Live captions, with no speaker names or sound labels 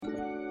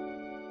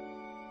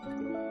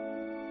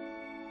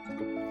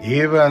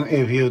Even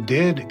if you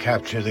did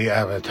capture the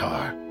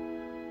Avatar,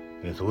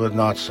 it would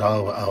not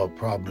solve our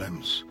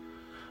problems.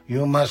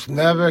 You must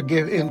never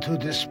give in to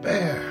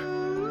despair.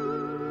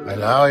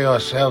 Allow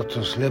yourself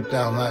to slip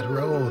down that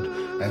road,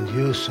 and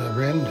you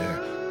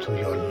surrender to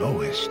your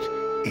lowest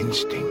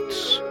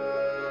instincts.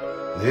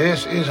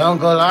 This is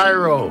Uncle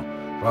Iroh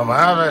from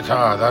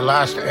Avatar, The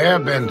Last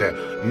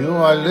Airbender. You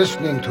are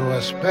listening to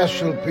a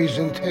special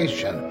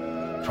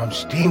presentation from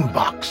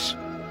Steambox,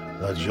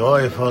 The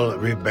Joyful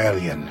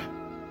Rebellion.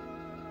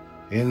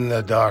 In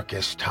the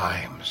darkest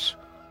times,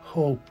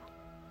 hope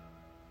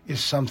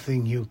is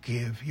something you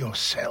give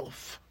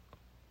yourself.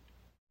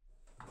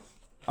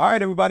 All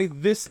right, everybody,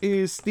 this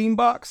is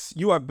Steambox.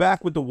 You are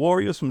back with the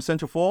Warriors from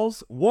Central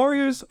Falls.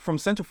 Warriors from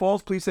Central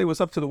Falls, please say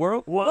what's up to the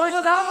world.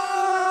 What's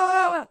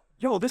up?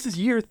 Yo, this is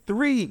year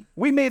 3.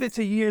 We made it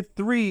to year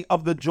 3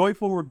 of the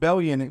Joyful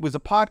Rebellion. It was a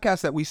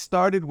podcast that we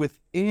started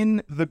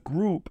within the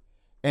group,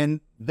 and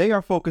they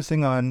are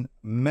focusing on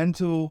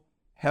mental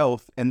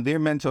health and their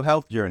mental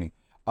health journey.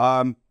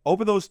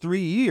 Over those 3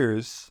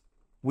 years,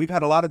 we've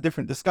had a lot of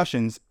different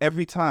discussions.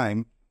 Every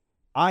time,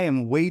 I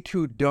am way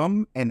too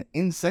dumb and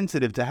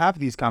insensitive to have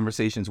these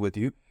conversations with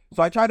you.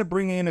 So I try to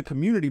bring in a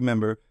community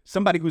member,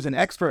 somebody who's an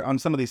expert on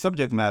some of these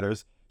subject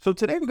matters. So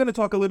today we're going to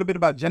talk a little bit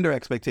about gender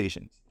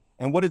expectations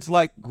and what it's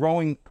like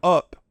growing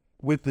up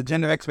with the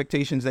gender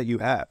expectations that you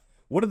have.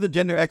 What are the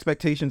gender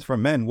expectations for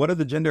men? What are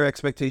the gender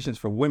expectations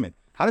for women?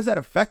 How does that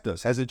affect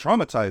us? Has it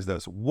traumatized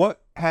us?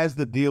 What has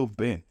the deal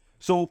been?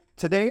 So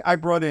today I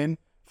brought in,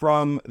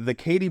 from the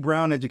Katie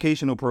Brown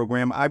Educational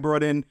Program, I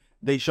brought in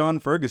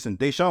Deshaun Ferguson.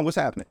 Deshaun, what's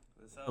happening?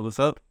 What's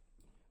up?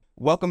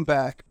 Welcome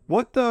back.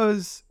 What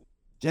does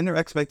gender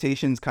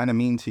expectations kind of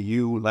mean to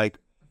you? Like,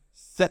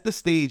 set the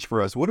stage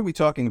for us. What are we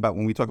talking about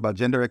when we talk about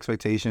gender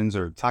expectations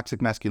or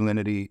toxic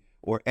masculinity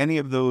or any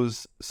of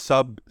those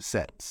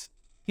subsets?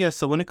 Yeah,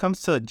 so when it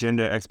comes to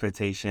gender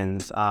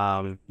expectations,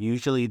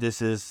 usually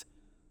this is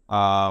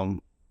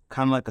kind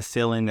of like a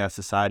ceiling that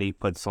society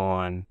puts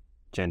on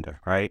gender,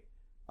 right?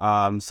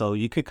 So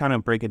you could kind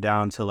of break it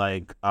down to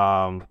like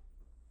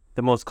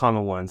the most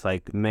common ones.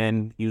 Like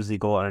men usually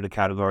go under the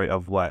category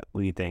of what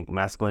do you think?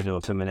 Masculinity or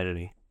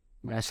femininity?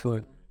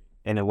 Masculine.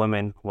 And the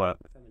women, what?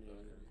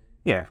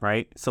 Yeah,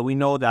 right. So we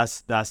know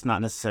that's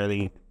not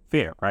necessarily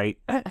fair, right?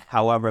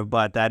 However,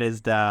 but that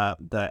is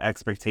the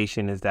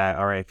expectation is that,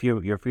 all right, if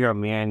you're a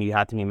man, you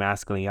have to be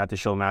masculine, you have to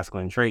show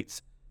masculine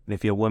traits. And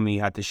if you're a woman, you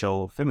have to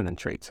show feminine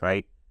traits,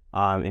 right?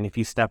 And if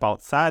you step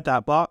outside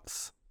that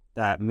box,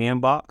 that man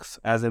box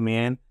as a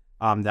man,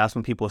 that's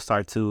when people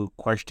start to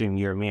question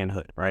your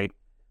manhood, right?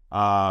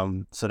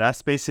 So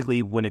that's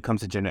basically when it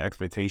comes to gender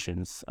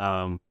expectations.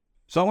 So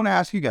I want to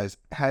ask you guys,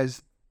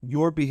 has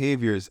your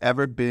behaviors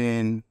ever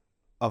been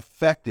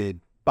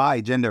affected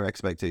by gender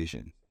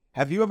expectations?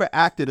 Have you ever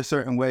acted a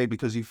certain way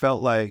because you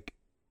felt like,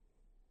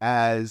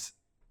 as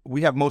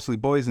we have mostly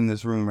boys in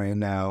this room right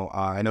now,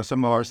 I know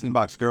some of our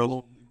Steambox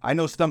girls, I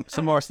know some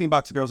of our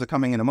Steambox girls are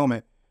coming in a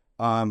moment,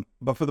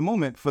 but for the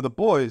moment, for the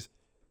boys,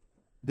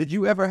 did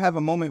you ever have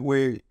a moment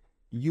where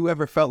you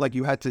ever felt like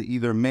you had to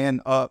either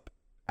man up,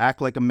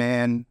 act like a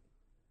man,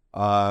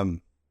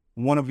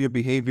 one of your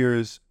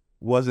behaviors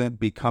wasn't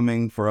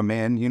becoming for a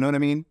man, you know what I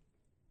mean?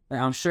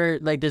 I'm sure,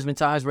 like, there's been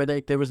times where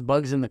there was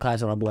bugs in the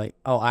class and I'm like,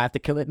 oh, I have to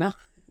kill it now?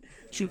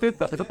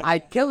 I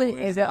kill it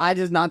and then I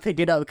just not pick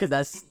it up because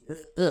that's,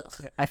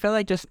 ugh. I feel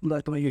like just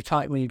like when you're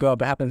taught, when you grow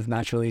up, it happens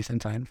naturally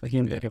sometimes. Like,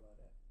 you know,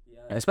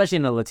 especially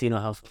in a Latino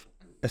household.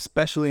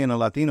 Especially in a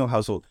Latino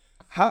household.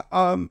 How,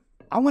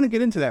 I want to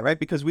get into that, right?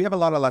 Because we have a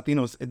lot of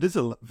Latinos. This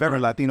is a very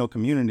Latino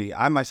community.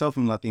 I myself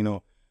am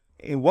Latino.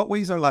 In what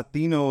ways are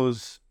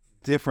Latinos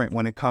different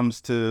when it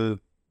comes to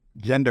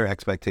gender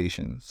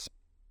expectations?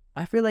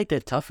 I feel like they're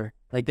tougher.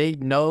 Like, they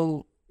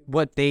know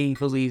what they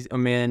believe a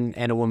man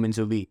and a woman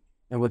should be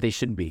and what they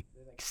should be.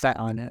 Set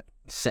on it.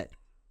 Set.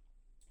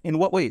 In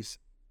what ways?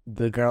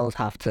 The girls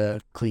have to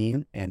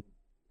clean and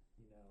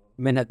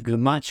men have to be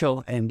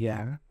macho and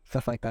yeah,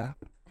 stuff like that.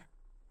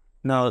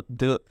 No,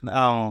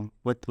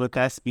 with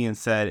that being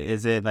said,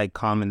 is it like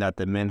common that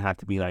the men have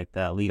to be like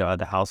the leader of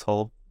the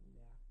household?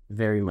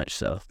 Very much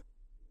so.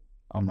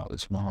 I'm not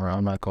this small.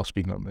 I'm not gonna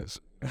speak on this.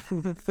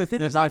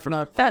 It's not for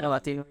not fat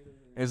Latino.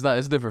 It's not.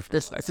 It's different.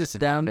 It's just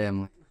down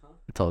family.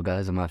 I told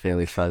guys in my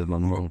family side of my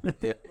mom.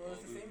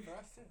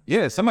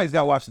 Yeah, somebody's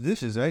got to wash the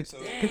dishes, right? So.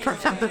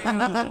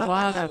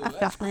 Wow,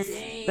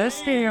 that's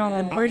staying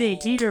on pretty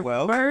teeter.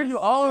 Well, bird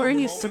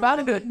already about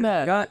a good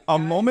man. A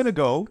moment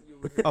ago,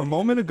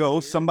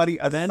 somebody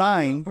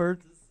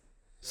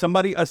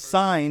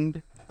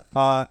assigned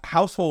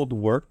household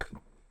work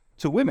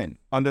to women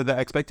under the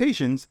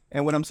expectations.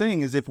 And what I'm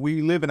saying is, if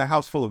we live in a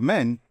house full of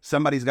men,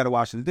 somebody's got to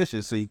wash the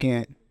dishes. So you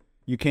can't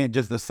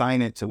just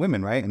assign it to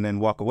women, right? And then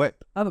walk away.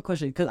 I have a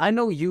question, because I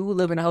know you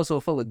live in a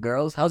household full of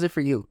girls. How's it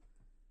for you?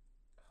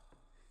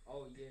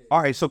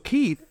 All right, so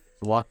Keith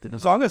walked in.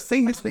 So I'm going to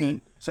say his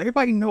thing so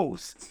everybody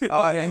knows.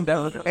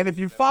 And if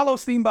you follow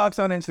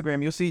Steambox on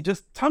Instagram, you'll see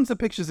just tons of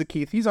pictures of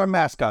Keith. He's our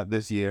mascot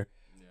this year.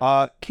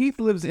 Keith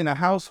lives in a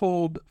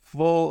household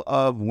full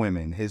of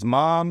women. His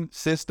mom,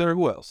 sister,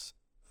 who else?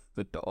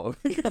 The dog.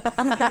 The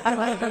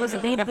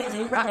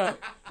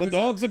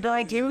dogs are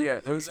dying too. Yeah,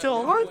 it was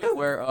still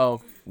where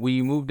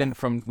we moved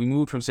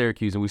from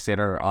Syracuse and we stayed at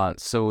our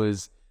aunt's. So it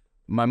was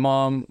my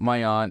mom,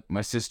 my aunt,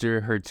 my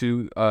sister, her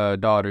two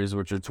daughters,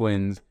 which are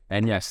twins,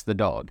 and yes, the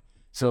dog.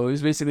 So it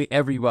was basically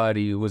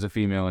everybody was a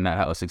female in that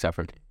house except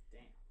for me.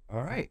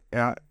 All right.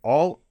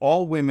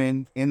 All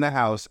women in the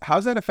house.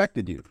 How's that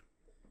affected you?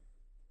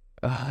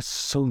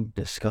 So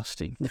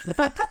disgusting.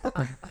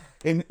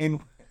 In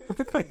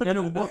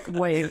what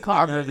way?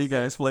 I'm ready,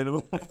 guys. Play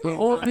them.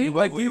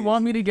 Like, do you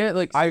want me to get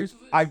like?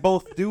 I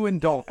both do and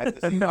don't.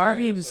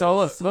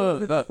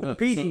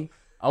 PG.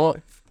 I'll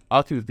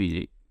do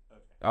PG.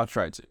 I'll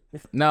try to.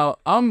 Now,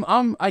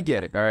 I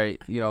get it. All right,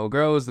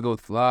 girls go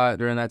through a lot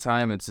during that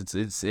time. It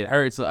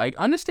hurts. I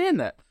understand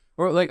that,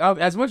 or like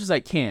as much as I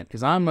can,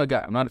 because I'm a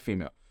guy. I'm not a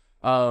female.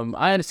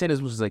 I understand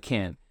as much as I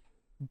can,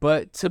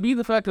 but to be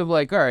the fact of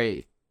like, all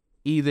right,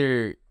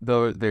 either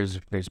though there's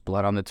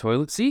blood on the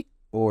toilet seat,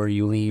 or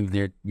you leave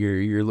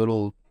your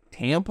little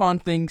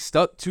tampon thing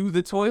stuck to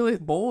the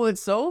toilet bowl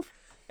itself,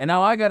 and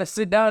now I gotta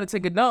sit down and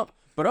take a dump.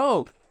 But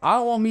I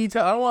don't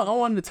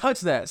want to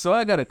touch that, so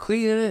I gotta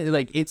clean it.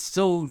 Like, it's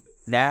so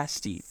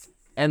nasty,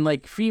 and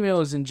like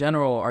females in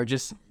general are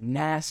just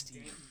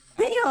nasty.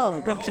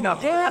 I'm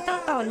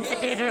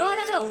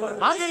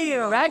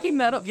racking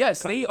that up.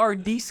 Yes, they are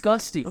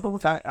disgusting.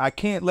 I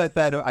can't let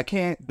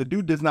that. The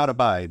dude does not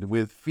abide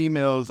with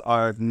females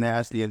are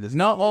nasty and just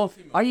Not all.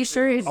 Are you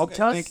sure it's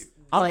thank you.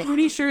 I'm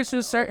pretty sure it's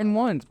just certain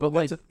ones, but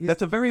like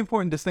That's a very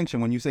important distinction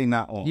when you say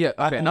not all. yeah,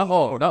 okay, not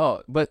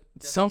all, but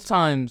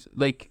sometimes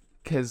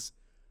because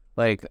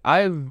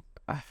I've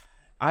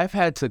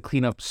had to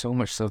clean up so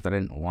much stuff that I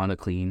didn't want to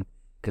clean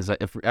because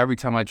if every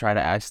time I try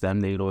to ask them,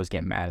 they'd always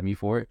get mad at me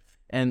for it,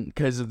 and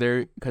because of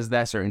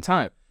that certain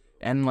time,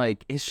 and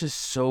like it's just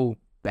so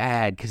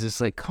bad because it's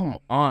like, come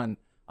on,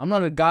 I'm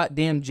not a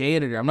goddamn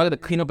janitor. I'm not gonna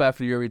clean up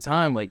after you every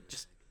time. Like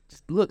just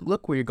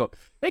look where you're going.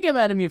 They get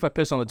mad at me if I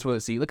piss on the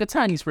toilet seat, like a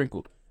tiny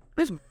sprinkle.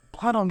 There's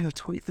blood on the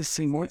toilet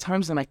seat more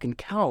times than I can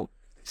count.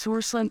 So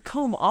we're saying,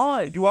 come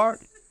on. You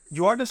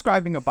are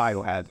describing a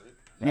biohazard.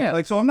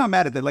 Yeah. So I'm not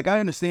mad at that. Like, I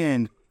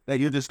understand that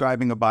you're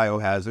describing a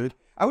biohazard.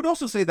 I would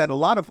also say that a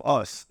lot of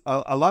us,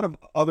 a lot of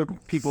other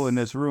people in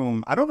this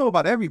room, I don't know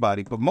about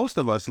everybody, but most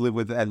of us live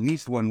with at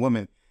least one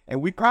woman, and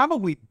we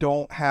probably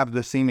don't have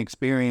the same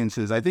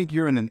experiences. I think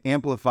you're in an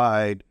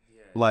amplified,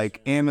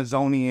 like,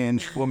 Amazonian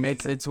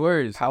It's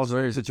worse. house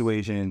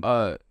situation.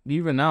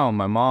 Even now,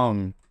 my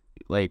mom,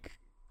 like,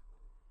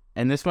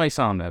 and this might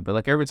sound bad, but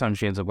like every time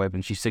she ends up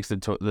wiping, she sticks the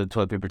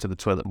toilet paper to the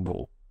toilet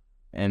bowl,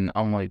 and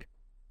I'm like,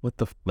 what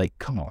the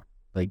come on,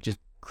 like just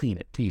clean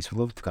it, please, for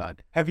the love of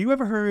God. Have you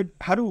ever heard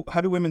how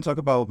do women talk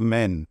about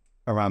men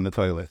around the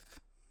toilet?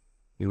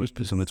 He was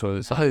piss on the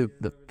toilet.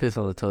 The piss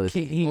on the toilet.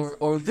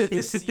 Or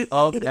this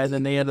up, and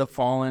then they end up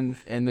falling,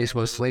 and they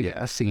supposed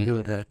to I see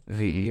that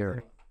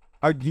here.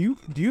 Do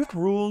you have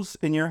rules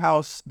in your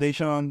house,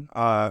 Deshaun,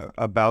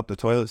 about the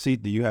toilet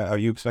seat? Are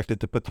you expected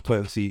to put the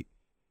toilet seat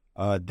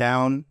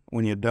down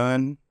when you're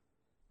done?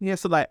 Yeah,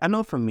 so like I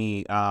know for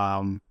me,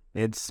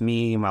 it's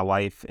me, my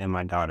wife, and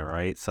my daughter,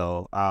 right?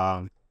 So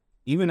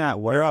even at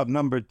work, We're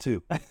outnumbered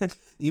too.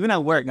 even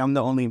at work, I'm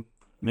the only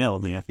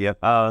male. Yeah. Yep.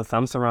 So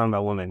I'm surrounded by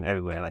women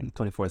everywhere, like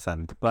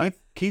 24/7. But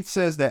Keith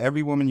says that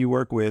every woman you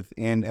work with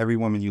and every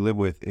woman you live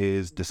with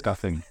is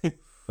disgusting.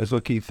 That's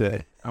what Keith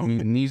said. I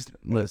mean,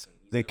 listen.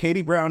 The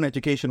Katie Brown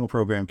educational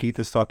program, Keith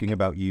is talking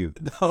about you.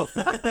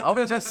 I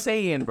was just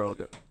saying, bro.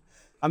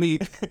 I mean,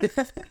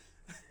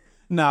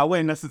 no,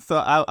 wait. So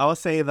I would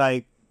say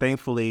like,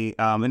 thankfully,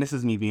 and this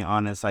is me being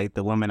honest, like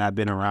the women I've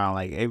been around,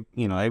 like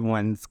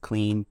everyone's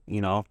clean.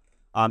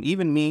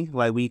 Even me,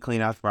 like we clean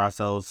out for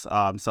ourselves.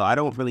 So I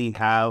don't really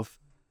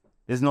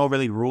there's no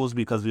really rules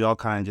because we all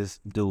kind of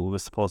just do what we're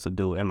supposed to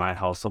do in my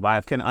house. So but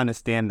I can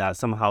understand that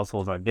some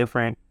households are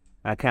different.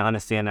 I can't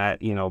understand that,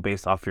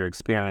 based off your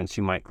experience,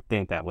 you might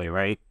think that way,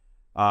 right?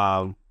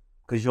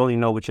 Because you only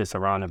know what you're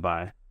surrounded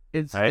by.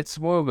 It's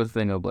more of a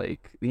thing of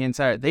like they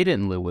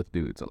didn't live with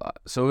dudes a lot.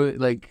 So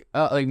like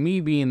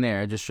me being there,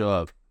 I just show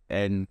up,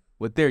 and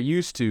what they're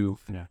used to,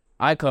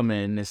 I come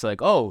in, it's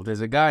like, oh,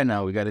 there's a guy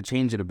now, we got to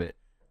change it a bit.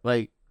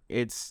 Like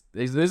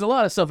there's a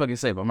lot of stuff I can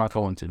say, but I'm not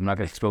going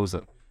to expose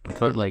them.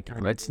 But like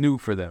it's new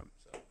for them.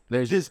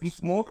 There's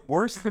just more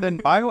worse than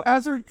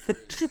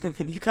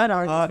biohazard. You kind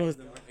of are.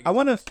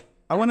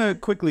 I want to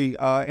quickly,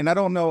 and I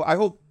don't know, I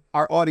hope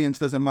our audience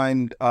doesn't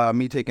mind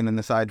me taking an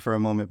aside for a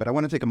moment, but I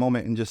want to take a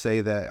moment and just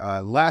say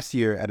that last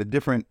year at a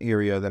different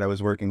area that I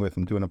was working with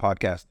and doing a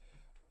podcast,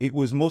 it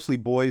was mostly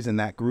boys in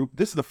that group.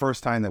 This is the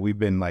first time that we've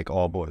been like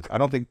all boys. I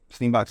don't think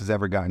Steambox has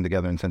ever gotten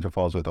together in Central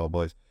Falls with all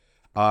boys.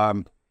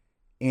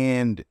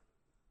 And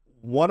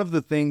one of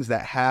the things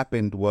that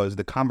happened was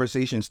the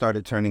conversation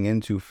started turning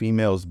into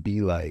females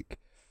be like.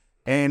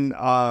 And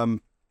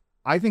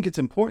I think it's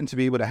important to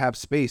be able to have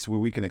space where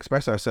we can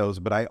express ourselves,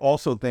 but I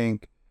also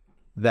think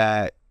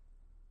that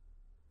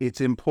it's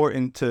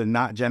important to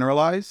not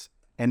generalize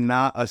and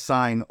not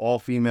assign all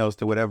females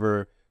to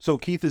whatever. So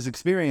Keith is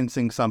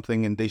experiencing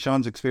something and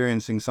Deshaun's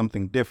experiencing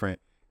something different.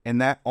 And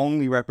that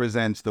only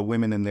represents the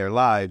women in their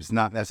lives,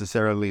 not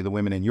necessarily the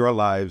women in your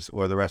lives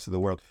or the rest of the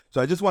world. So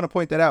I just want to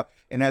point that out.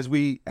 And as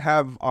we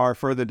have our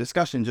further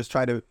discussion, just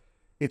try to,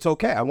 it's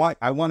okay. I want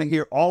to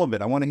hear all of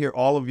it. I want to hear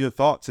all of your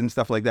thoughts and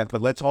stuff like that.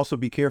 But let's also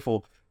be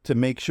careful to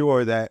make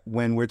sure that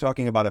when we're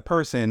talking about a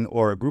person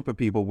or a group of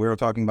people, we're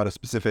talking about a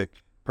specific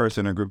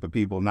person or group of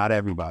people, not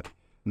everybody,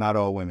 not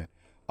all women.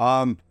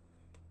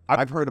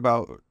 I've heard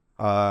about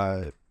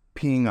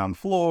peeing on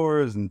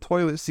floors and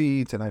toilet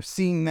seats, and I've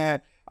seen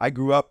that. I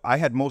grew up, I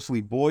had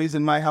mostly boys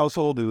in my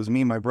household. It was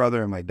me, my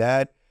brother, and my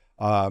dad.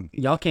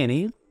 Y'all can't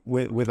eat?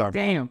 With our...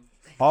 Damn.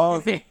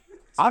 I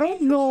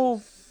don't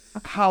know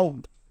how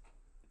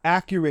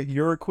accurate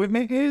your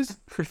equipment is,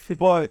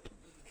 but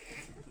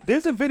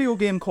there's a video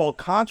game called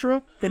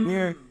Contra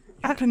where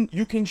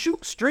you can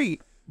shoot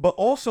straight, but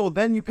also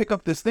then you pick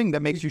up this thing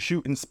that makes you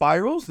shoot in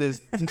spirals. There's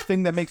this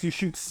thing that makes you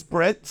shoot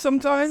spread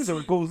sometimes, or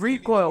it goes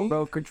recoil,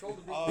 bro. Control.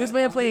 This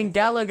man playing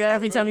Galaga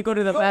every time you go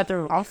to the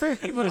bathroom.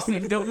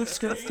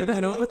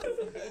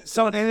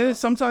 So and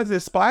sometimes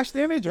there's splash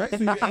damage, right?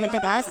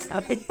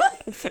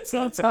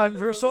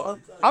 Sometimes. So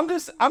I'm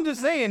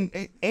just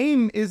saying,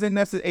 aim isn't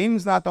necessary.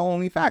 Aim's not the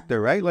only factor,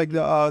 right? Like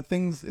the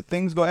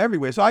things go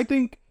everywhere. So I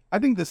think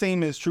the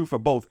same is true for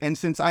both. And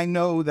since I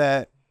know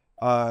that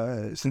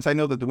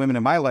the women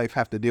in my life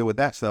have to deal with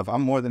that stuff,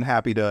 I'm more than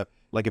happy to,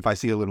 like, if I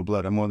see a little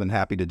blood, I'm more than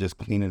happy to just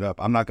clean it up.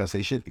 I'm not gonna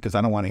say shit because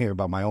I don't want to hear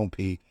about my own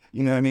pee.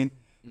 You know what I mean?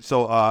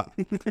 So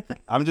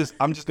I'm just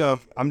gonna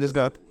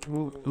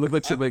look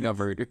like something I've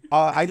heard.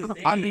 I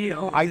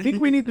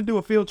think we need to do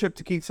a field trip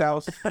to Keith's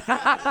house. It's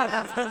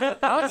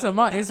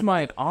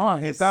my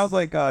aunt. It sounds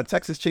like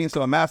Texas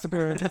Chainsaw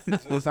Massacre.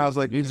 It sounds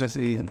like you just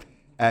see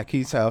at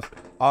Keith's house.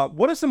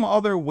 What are some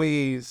other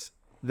ways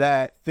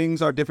that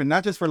things are different,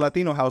 not just for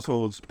Latino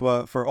households,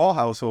 but for all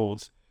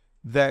households,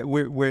 that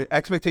where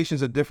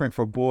expectations are different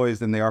for boys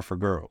than they are for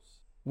girls?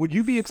 Would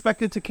you be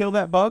expected to kill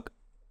that bug?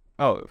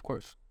 Oh, of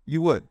course.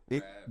 You would.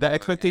 The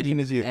expectation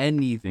is you.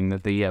 Anything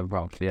that they have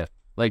problems, yeah.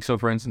 Like, so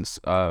for instance,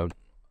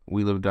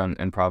 we lived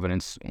in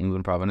Providence,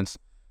 England, Providence.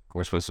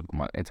 We're supposed to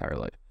my entire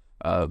life.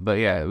 But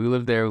yeah, we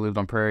lived there. We lived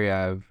on Prairie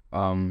Ave.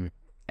 And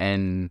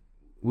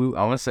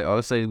I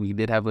would say we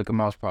did have like a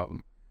mouse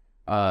problem.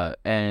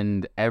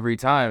 And every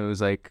time it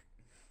was like,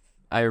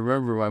 I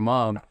remember my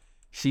mom,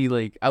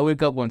 I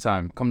wake up one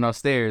time, come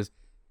downstairs,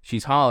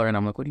 she's hollering,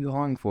 I'm like, what are you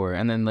hollering for?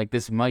 And then like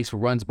this mice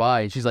runs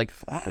by and she's like,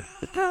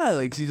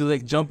 like she's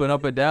like jumping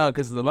up and down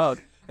because of the mouse.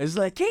 It's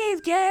like,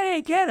 Keith,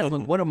 get it. I'm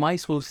like, what am I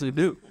supposed to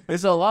do?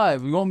 It's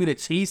alive. You want me to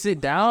chase it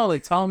down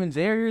like Tom and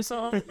Jerry or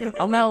something?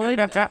 I'm not like,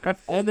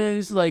 and then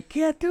it's like,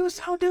 yeah, do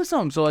something.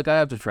 So like I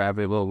have to trap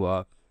it, blah,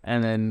 blah.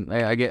 And then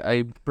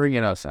I bring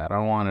it outside. I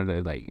don't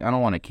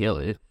want to kill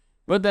it.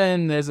 But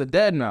then there's a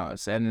dead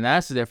mouse, and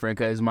that's different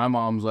because my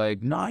mom's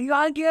like, no, you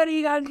gotta get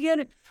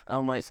it.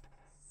 I'm like,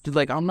 dude,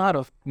 like, I'm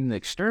not an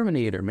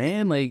exterminator,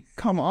 man. Like,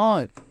 come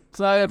on.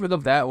 So I pick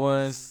up that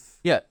one.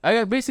 Yeah,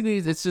 basically,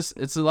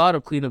 it's a lot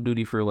of cleanup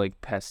duty for,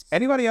 like, pests.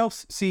 Anybody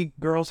else see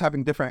girls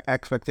having different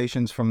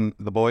expectations from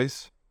the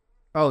boys?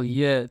 Oh,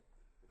 yeah.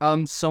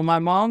 So my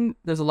mom,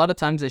 there's a lot of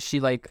times that she,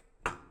 like,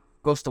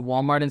 goes to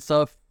Walmart and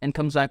stuff and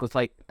comes back with,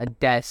 like, a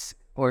desk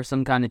or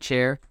some kind of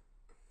chair.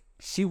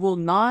 She'll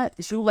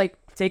like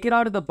take it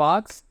out of the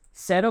box,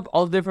 set up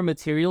all the different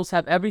materials,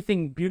 have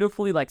everything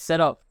beautifully like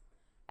set up.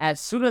 As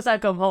soon as I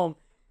come home,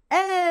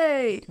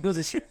 hey, goes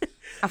the chair.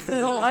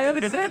 I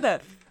understand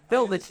that.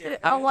 Build the chair.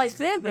 I don't like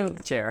stand build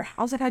the chair.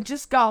 I was like, I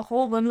just got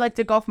home. Let me like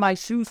take off my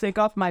shoes, take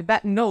off my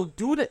bat. No,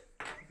 dude, it.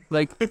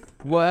 Like,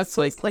 well, that's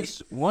like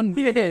one.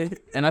 Yeah.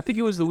 And I think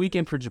it was the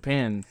weekend for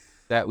Japan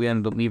that we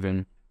ended up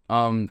leaving.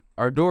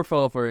 Our door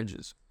fell off 4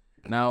 inches.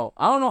 Now,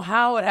 I don't know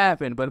how it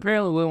happened, but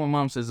apparently my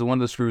mom says that one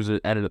of the screws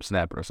ended up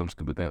snapping or some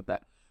stupid thing like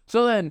that.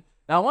 So then,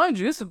 now mind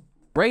you, this is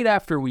right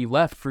after we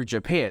left for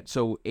Japan.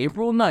 So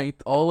April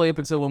 9th, all the way up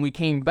until when we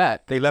came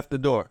back. They left the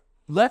door.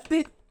 Left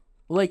it,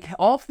 like,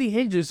 off the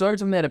hinges. So I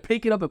had to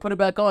pick it up and put it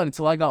back on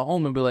until I got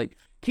home and be like,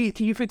 Keith,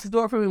 can you fix the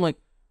door for me? I'm like,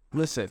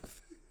 listen,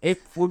 it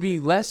would be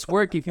less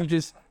work if you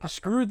just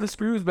screwed the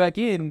screws back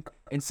in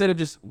instead of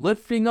just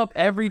lifting up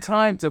every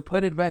time to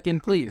put it back in,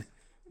 please.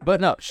 But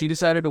no, she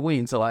decided to wait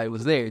until I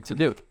was there to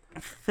do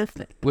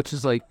it. Which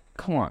is like,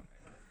 come on.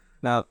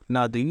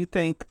 Now, do you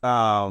think,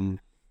 and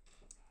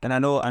I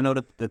know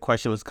that the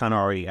question was kind of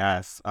already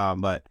asked,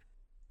 but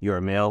you're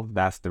a male,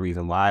 that's the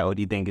reason why? Or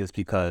do you think it's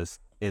because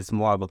it's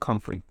more of a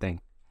comfort thing?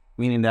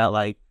 Meaning that,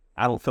 like,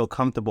 I don't feel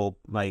comfortable,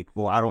 like,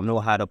 well, I don't know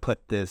how to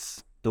put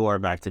this door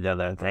back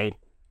together, right?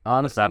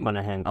 Honestly, I'm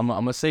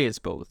going to say it's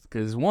both.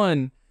 Because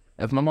one,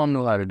 if my mom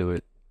knew how to do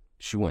it,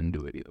 she wouldn't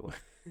do it either way.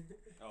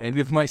 And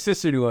if my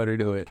sister knew how to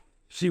do it,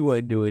 she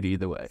wouldn't do it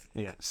either way.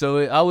 Yeah. So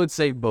I would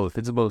say both.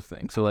 It's a both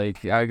thing. So,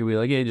 like, I could be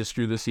like, yeah, just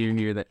screw this here and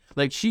here. That.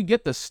 Like, she'd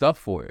get the stuff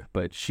for it,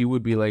 but she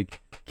would be like,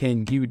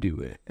 can you do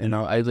it? And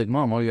I was like,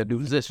 Mom, all you got to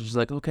do is this. And she's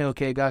like,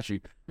 okay, I got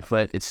you.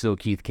 But it's still,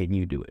 Keith, can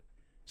you do it?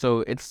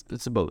 So it's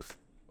a both.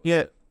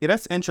 Yeah,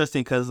 that's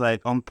interesting because,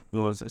 like, what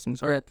was this? I'm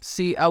sorry.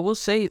 See, I will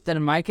say that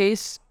in my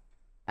case,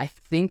 I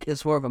think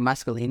it's more of a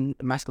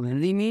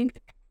masculinity need.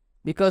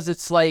 because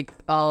it's like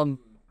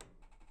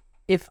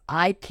if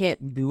I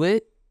can't do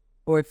it,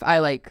 or if I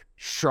like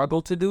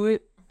struggle to do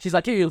it, she's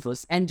like, you're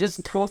useless, and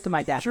just goes to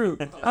my dad. True.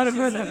 I'll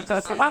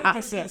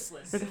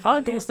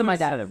goes to my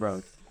dad,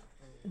 bro.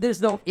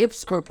 There's no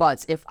ifs or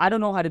buts. If I don't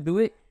know how to do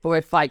it, or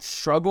if I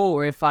struggle,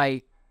 or if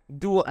I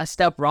do a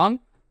step wrong,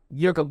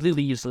 you're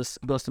completely useless.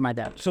 Goes to my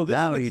dad. So this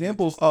is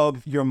examples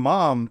of your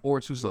mom, Or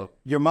too slow.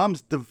 your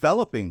mom's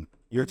developing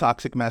your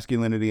toxic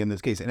masculinity in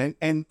this case.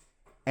 And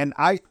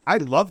I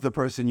love the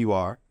person you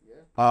are.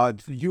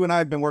 You and I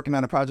have been working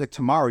on a project.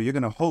 Tomorrow you're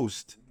going to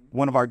host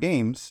one of our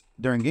games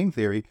during Game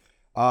Theory.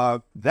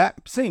 That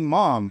same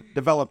mom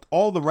developed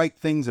all the right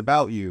things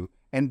about you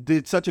and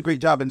did such a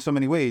great job in so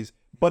many ways.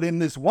 But in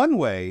this one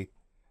way,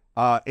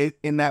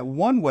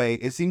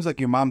 it seems like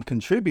your mom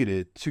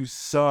contributed to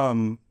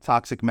some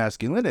toxic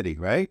masculinity,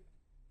 right?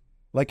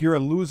 Like you're a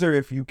loser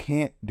if you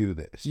can't do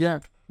this. Yeah.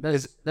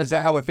 Is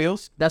that how it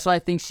feels? That's why I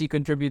think she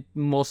contributes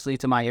mostly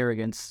to my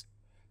arrogance.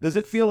 Does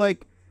it feel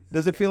like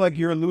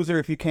you're a loser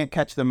if you can't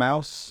catch the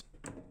mouse?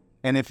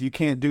 And if you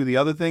can't do the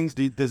other things,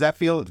 do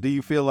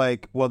you feel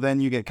like, well,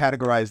 then you get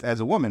categorized as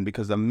a woman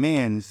because a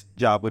man's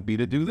job would be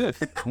to do this?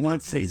 I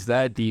won't say it's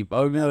that deep.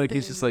 I mean, like,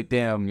 it's just like,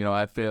 damn,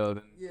 I failed.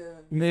 Yeah.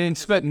 They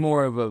expect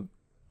more of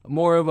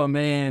a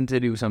man to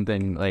do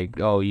something like,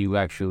 oh, you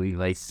actually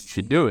like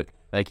should do it,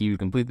 like you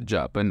complete the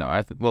job. But no,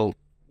 I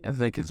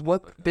think it's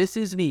what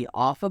pisses me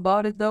off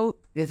about it though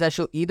is that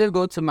she'll either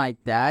go to my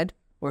dad,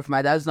 or if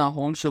my dad's not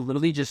home, she'll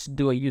literally just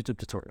do a YouTube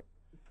tutorial.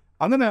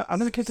 I'm gonna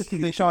kick this to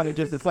Deshaun in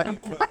just a second.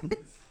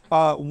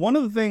 One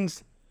of the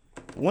things,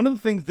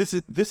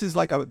 this is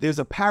like there's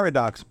a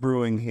paradox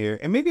brewing here,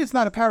 and maybe it's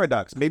not a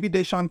paradox. Maybe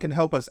Deshaun can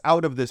help us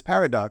out of this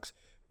paradox.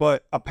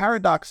 But a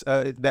paradox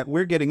that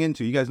we're getting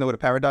into, you guys know what a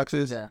paradox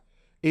is? Yeah.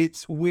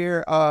 It's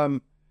where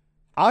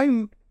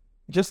I'm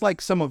just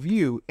like some of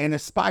you, an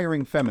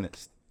aspiring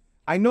feminist.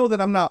 I know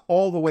that I'm not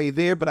all the way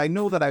there, but I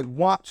know that I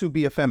want to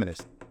be a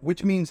feminist,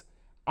 which means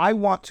I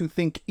want to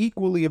think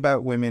equally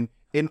about women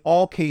in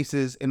all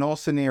cases, in all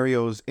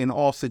scenarios, in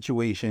all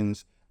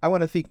situations. I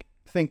want to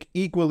think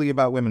equally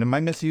about women. Am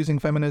I misusing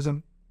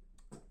feminism?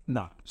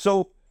 No.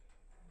 So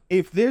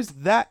if there's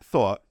that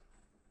thought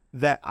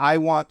that I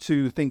want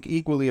to think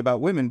equally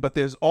about women, but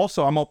there's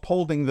also, I'm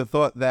upholding the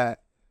thought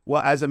that,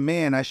 well, as a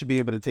man, I should be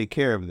able to take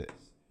care of this.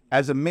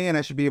 As a man,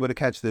 I should be able to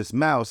catch this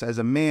mouse. As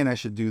a man, I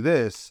should do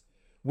this,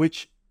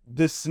 which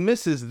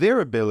dismisses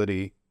their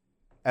ability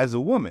as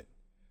a woman.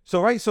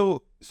 So, right.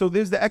 So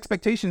there's the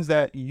expectations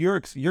that you're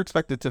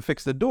expected to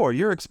fix the door.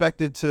 You're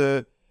expected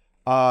to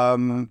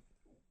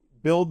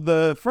build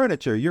the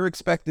furniture. You're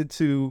expected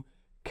to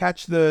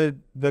catch the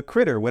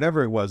critter,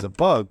 whatever it was, a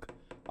bug.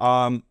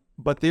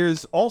 But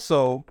there's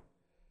also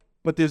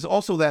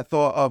that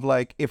thought of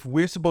like, if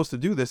we're supposed to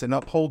do this and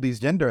uphold these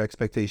gender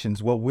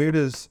expectations, well, where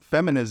does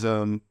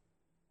feminism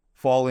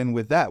fall in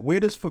with that? Where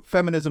does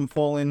feminism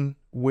fall in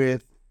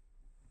with,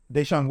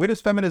 Deshaun, where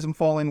does feminism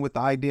fall in with the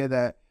idea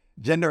that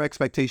gender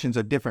expectations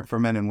are different for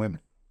men and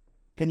women?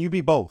 Can you be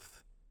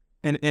both?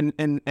 And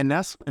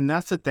that's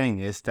the thing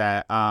is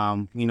that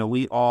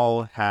we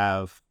all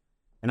have,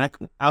 and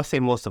I'll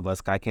say most of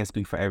us, 'cause I can't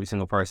speak for every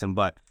single person,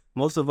 but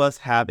most of us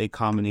have a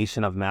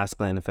combination of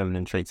masculine and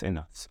feminine traits in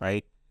us,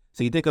 right?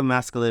 So you think of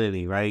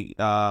masculinity, right?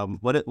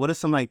 What are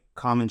some like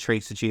common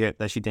traits that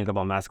you think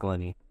about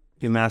masculinity?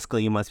 If you're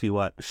masculine, you must be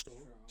what?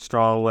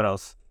 Strong. What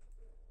else?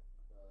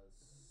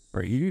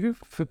 brave,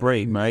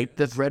 right?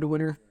 The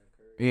breadwinner.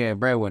 Yeah,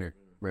 breadwinner.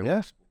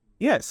 Yes.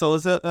 Yeah, so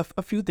it's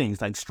a few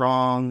things like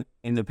strong,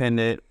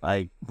 independent,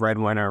 like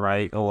breadwinner,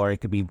 right? Or it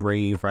could be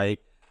brave, right?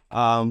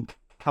 How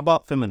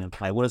about feminine?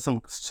 Like, what are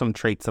some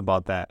traits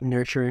about that?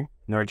 Nurturing,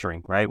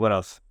 right? What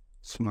else?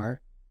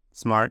 smart,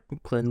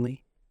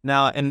 Cleanly.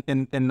 Now,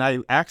 and I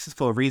ask this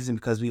for a reason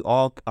because we're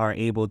all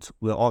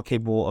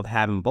capable of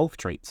having both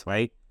traits,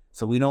 right?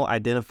 So we don't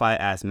identify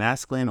as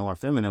masculine or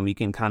feminine. We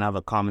can kind of have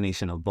a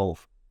combination of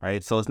both,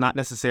 right? So it's not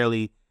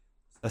necessarily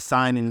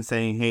assigning and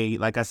saying, hey,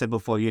 like I said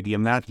before, you're a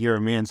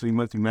man, so you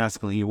must be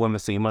masculine. You're a woman,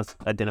 so you must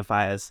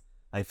identify as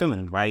like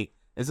feminine, right?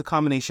 It's a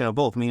combination of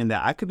both, meaning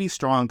that I could be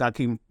strong, I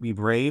can be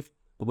brave,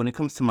 but when it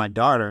comes to my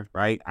daughter,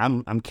 right,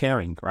 I'm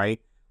caring,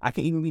 right? I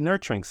can even be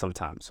nurturing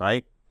sometimes,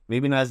 right?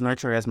 Maybe not as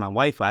nurturing as my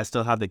wife, but I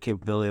still have the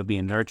capability of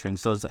being nurturing.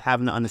 So it's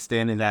having the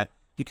understanding that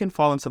you can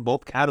fall into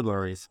both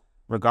categories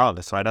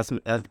regardless, right?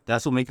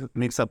 That's what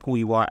makes up who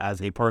you are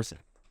as a person.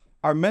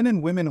 Are men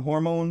and women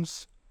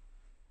hormones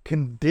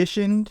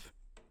conditioned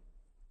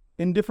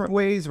in different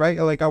ways, right?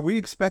 Like, are we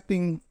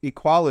expecting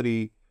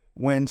equality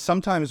when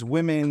sometimes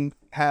women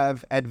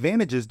have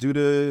advantages due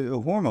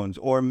to hormones,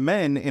 or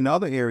men in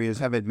other areas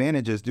have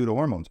advantages due to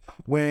hormones?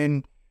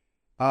 When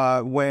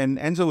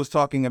Enzo was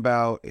talking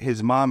about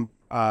his mom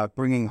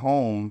bringing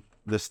home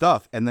the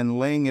stuff and then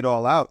laying it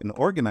all out and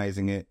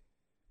organizing it,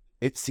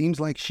 it seems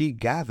like she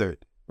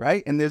gathered,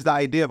 right? And there's the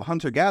idea of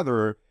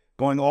hunter-gatherer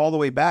going all the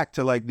way back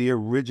to like the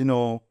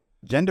original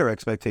gender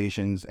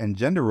expectations and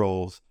gender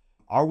roles.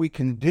 Are we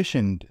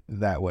conditioned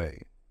that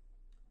way?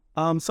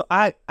 So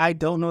I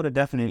don't know the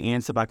definite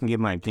answer, but I can give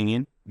my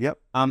opinion. Yep.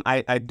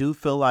 I do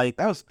feel like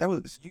That was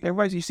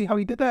everybody. You see how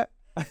he did that?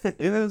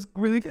 It was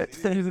really good.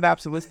 He's an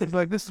absolute. He's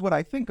like, this is what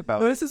I think about.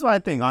 Well, this is what I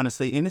think,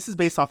 honestly, and this is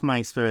based off my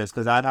experience,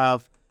 because I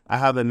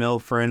have a male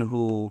friend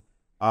who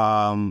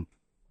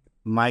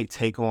might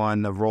take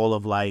on the role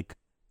of like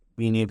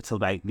being able to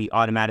like be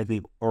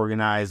automatically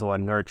organized or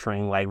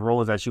nurturing, like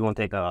roles that you won't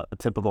think a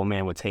typical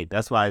man would take.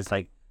 That's why it's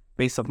like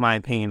based off my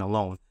opinion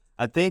alone.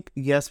 I think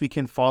yes, we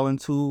can fall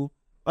into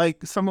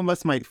like some of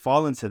us might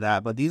fall into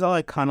that, but these are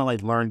like kind of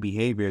like learned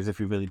behaviors if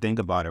you really think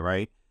about it,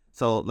 right?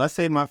 So let's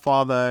say my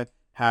father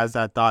has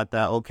that thought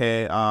that,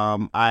 okay,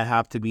 I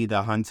have to be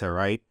the hunter,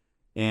 right?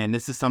 And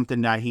this is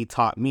something that he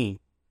taught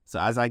me. So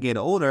as I get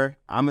older,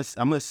 I'm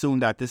gonna assume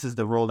that this is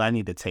the role that I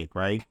need to take,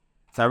 right?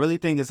 So I really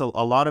think it's a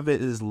lot of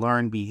it is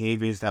learned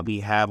behaviors that we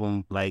have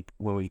when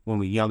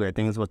we're younger.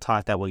 Things we're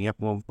taught that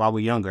while we're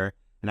younger,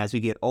 and as we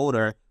get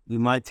older, we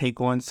might take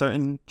on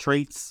certain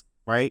traits,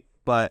 right?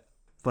 But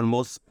for the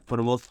most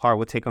part,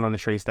 we're taking on the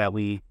traits that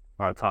we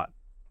are taught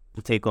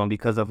to take on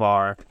because of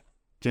our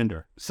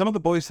gender. Some of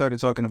the boys started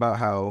talking about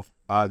how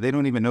they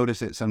don't even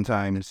notice it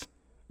sometimes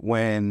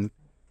when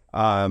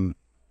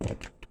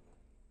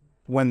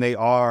they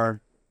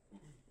are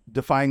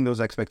defying those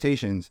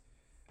expectations.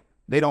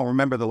 They don't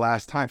remember the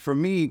last time. For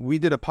me, we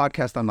did a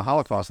podcast on the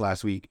Holocaust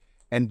last week,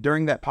 and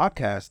during that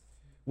podcast,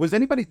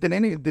 did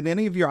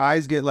any of your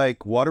eyes get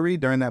like watery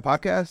during that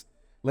podcast?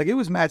 Like it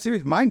was mad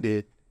serious. Mine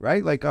did,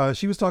 right? Like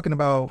she was talking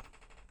about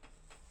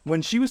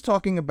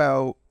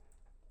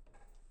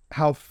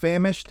how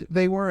famished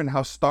they were and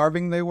how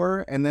starving they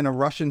were, and then a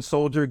Russian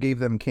soldier gave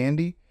them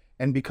candy,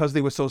 and because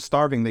they were so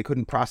starving, they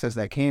couldn't process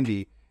that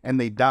candy, and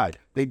they died.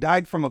 They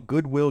died from a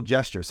goodwill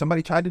gesture.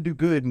 Somebody tried to do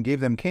good and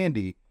gave them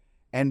candy,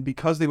 and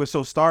because they were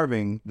so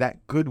starving,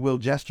 that goodwill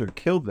gesture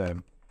killed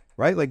them,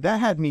 right? Like that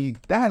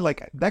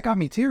got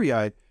me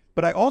teary-eyed.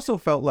 But I also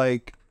felt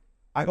like,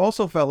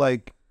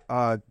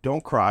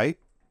 don't cry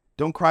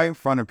in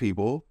front of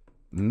people,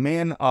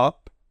 man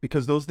up,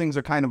 because those things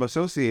are kind of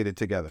associated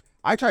together.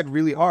 I tried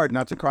really hard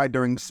not to cry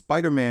during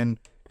Spider-Man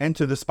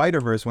Enter the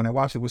Spider-Verse when I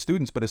watched it with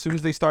students, but as soon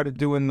as they started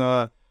doing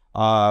the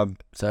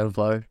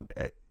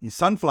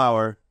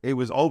Sunflower, it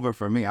was over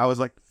for me. I was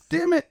like,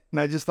 damn it,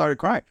 and I just started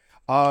crying.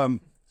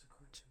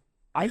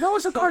 I know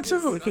it's a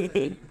cartoon.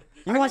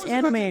 You watch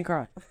anime and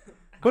cry.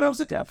 But I was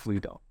Definitely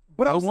don't.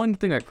 What else? One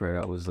thing I cried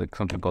out was like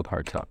something called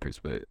Heart Talkers,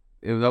 but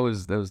that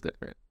was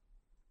different.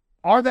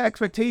 Are the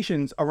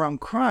expectations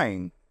around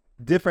crying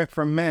different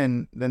for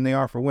men than they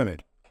are for women?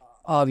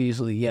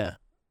 Obviously, yeah.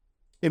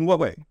 In what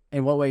way?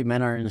 In what way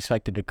men aren't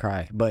expected to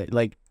cry? But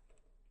like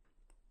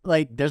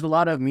there's a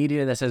lot of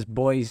media that says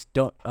boys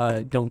don't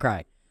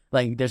cry.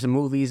 Like there's some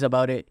movies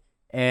about it,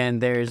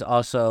 and there's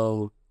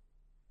also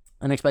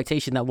an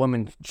expectation that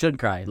women should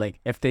cry. Like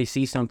if they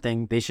see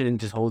something, they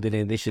shouldn't just hold it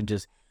in. They should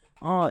just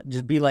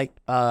be like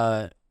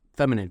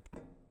feminine.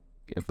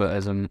 Yeah, but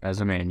as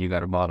a man, you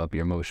gotta bottle up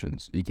your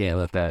emotions. You can't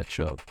let that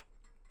show.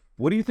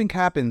 What do you think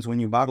happens when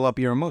you bottle up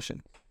your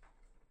emotions?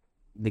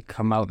 They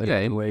come out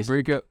in ways.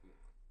 Break out.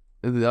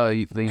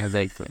 You think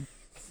they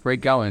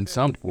break out in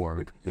some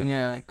form.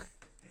 Yeah.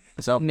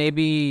 So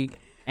maybe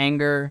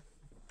anger,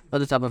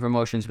 other type of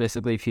emotions.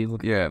 Basically, if you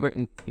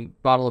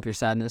bottle up your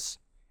sadness.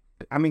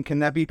 I mean, can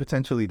that be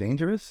potentially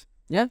dangerous?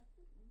 Yeah.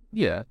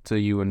 Yeah, to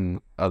you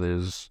and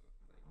others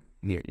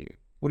near you.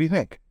 What do you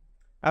think?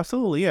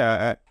 Absolutely,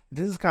 yeah.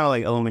 This is kind of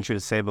like elementary to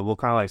say, but we're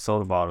kind of like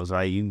soda bottles,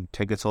 right? You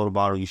take a soda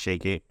bottle, you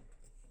shake it,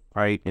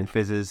 right, and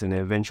fizzes, and then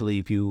eventually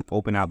if you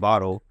open that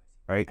bottle,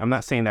 right, I'm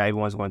not saying that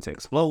everyone's going to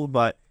explode,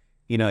 but,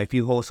 you know, if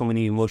you hold so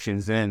many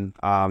emotions in,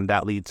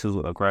 that leads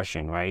to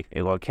aggression, right?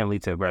 Or can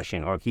lead to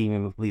aggression, or can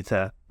even lead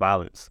to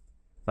violence.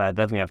 But I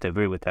definitely have to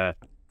agree with that.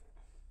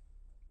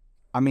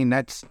 I mean,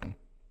 it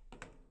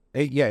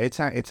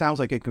sounds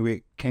like it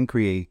can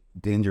create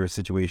dangerous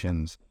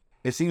situations.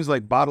 It seems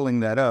like bottling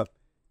that up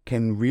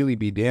can really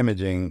be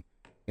damaging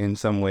in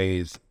some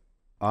ways.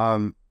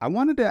 I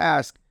wanted to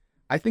ask,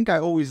 I think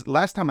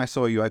last time I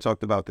saw you, I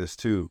talked about this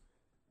too.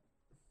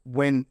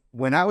 When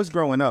I was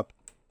growing up,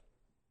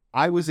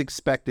 I was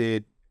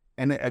expected,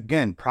 and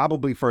again,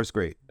 probably first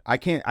grade. I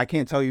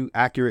can't tell you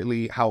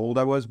accurately how old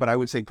I was, but I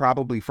would say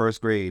probably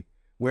first grade,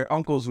 where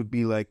uncles would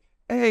be like,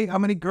 hey, how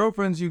many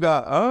girlfriends you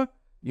got,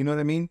 You know what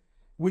I mean?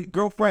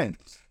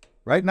 Girlfriends,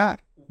 right? Not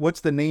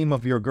what's the name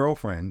of your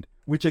girlfriend,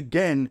 which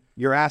again,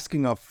 you're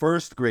asking a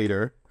first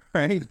grader,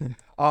 right?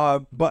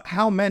 But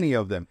how many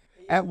of them?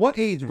 At what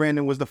age,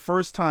 Brandon, was the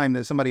first time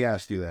that somebody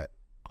asked you that?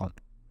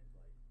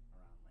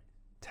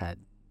 10.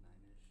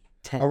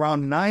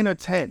 Around 9 or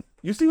 10.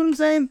 You see what I'm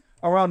saying?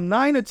 Around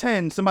 9 or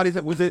 10, somebody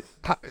said, was it,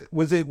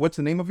 what's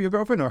the name of your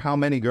girlfriend, or how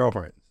many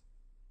girlfriends?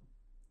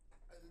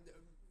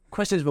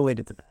 Questions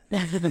related to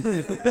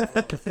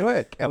that. Go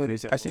ahead.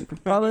 I see.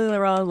 Probably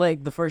around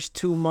like the first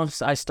 2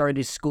 months I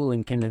started school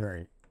in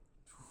kindergarten.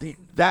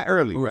 That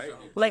early, right?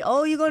 Like,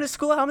 oh, you go to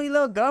school? How many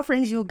little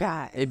girlfriends you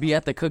got? It'd be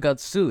at the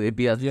cookouts too. It'd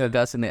be at the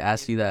cookouts, and they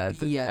ask you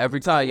that. Yeah. Every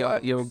time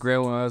your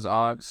grandma's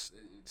aunts,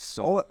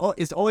 So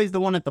it's always the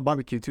one at the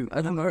barbecue too.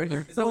 I don't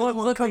know. So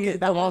look how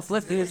that wall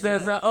flipped. It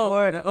says,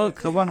 "Oh,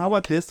 Come on, how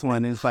about this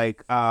one? It's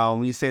like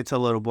when you say to a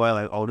little boy,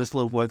 like, "Oh, this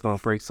little boy's gonna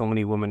break so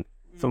many women,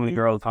 so many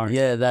girls' hearts."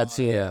 yeah, that's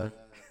yeah."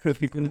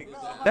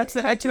 that's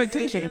the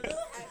expectation.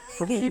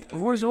 It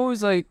was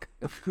always like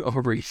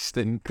a race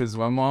thing because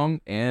my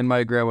mom and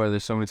my grandmother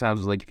so many times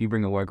was like, if you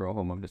bring a white girl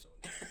home, I'm just.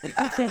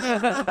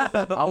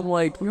 I'm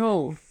like,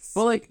 no.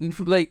 Well,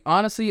 like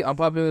honestly, I'm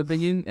popular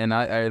opinion, and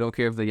I don't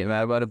care if they get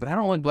mad about it, but I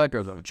don't like black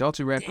girls. I'm y'all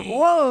too rap.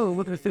 Whoa,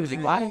 what was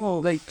it?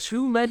 Like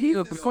too many.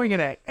 We're going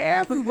at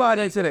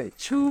everybody today.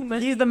 Too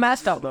many. He's the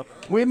mascot though.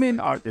 Women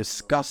are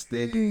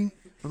disgusting.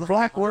 The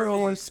black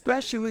world,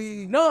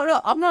 especially.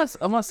 No, I'm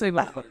not saying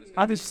that.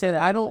 I just say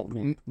that I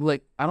don't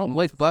like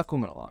black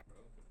women a lot.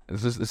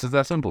 It's just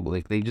that simple.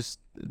 Like they just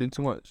do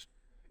too much.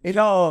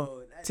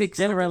 Take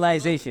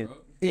generalization.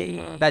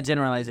 That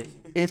generalization.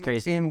 It's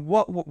crazy. And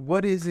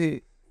what is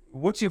it?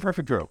 What's your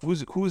perfect girl? Who's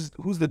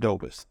the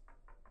dopest?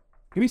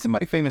 Give me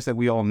somebody famous that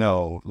we all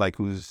know, like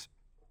who's.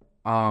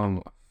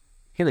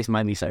 He likes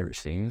Miley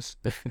Cyrus things.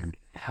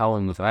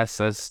 Helen with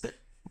that's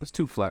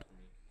too flat.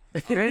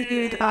 Now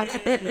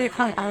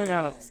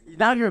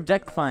you're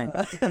objectifying.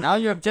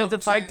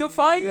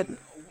 Define.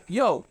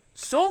 Yo,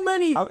 so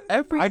many.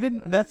 I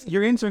didn't. That's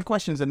you're answering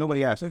questions that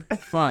nobody asked.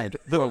 Fine.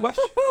 The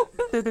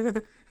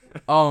question.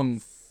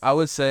 I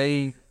would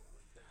say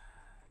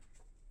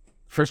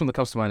first one that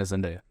comes to mind is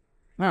Zendaya.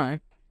 All right.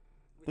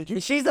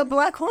 She's a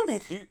black woman,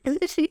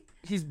 isn't she?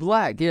 She's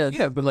black,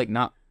 yeah, but like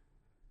not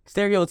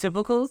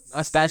Stereotypical.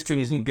 That's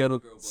crazy.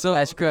 ghetto. So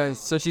that's crazy.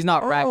 So she's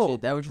not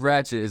ratchet. That was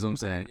Ratchet is what I'm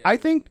saying. I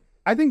think,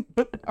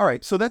 but all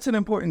right. So that's an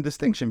important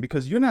distinction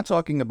because you're not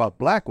talking about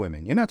black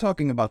women. You're not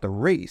talking about the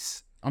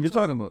race.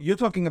 You're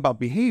talking about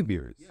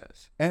behaviors.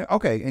 Yes. And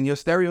okay, and you're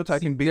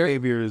stereotyping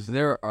behaviors.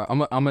 There are. I'm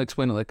gonna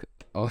explain it like.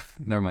 Oh,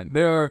 never mind.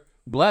 There are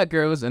black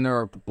girls and there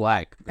are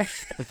black.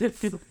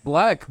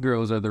 Black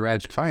girls are the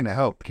ratchet. Trying to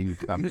help. Can you?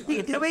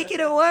 You're making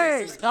it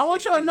worse. I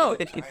want y'all to know.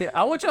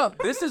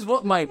 This is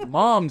what my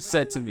mom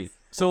said to me.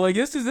 So like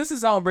this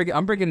is how I'm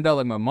breaking it down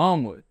like my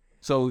mom would.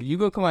 So you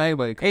go come on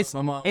anybody.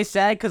 My mom. It's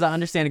sad because I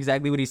understand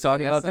exactly what he's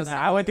talking about because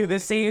I went through the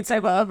same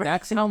type of.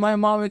 That's how my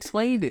mom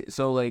explained it.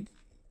 So like.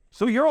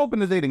 So you're open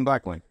to dating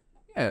black women?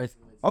 Yeah.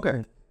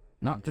 Okay.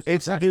 Not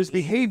just There's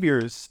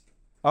behaviors.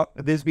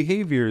 There's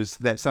behaviors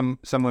that some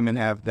women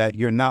have that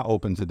you're not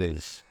open to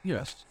dating.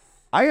 Yes.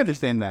 I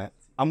understand that.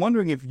 I'm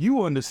wondering if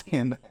you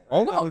understand.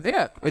 Oh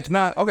yeah. It's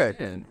not okay.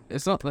 Yeah,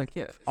 it's not like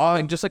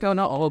like, just like how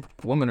not all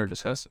women are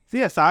disgusting. So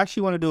yes, I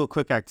actually want to do a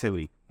quick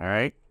activity. All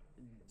right.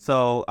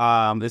 So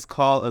it's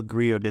called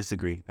agree or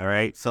disagree. All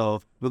right.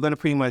 So we're gonna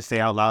pretty much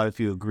say out loud if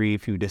you agree,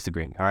 if you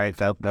disagree. All right.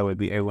 That would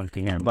be everyone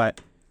can hear. But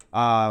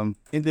and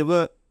then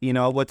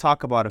we'll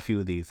talk about a few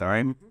of these. All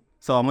right.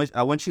 So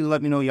I want you to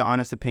let me know your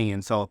honest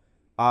opinion. So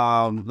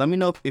let me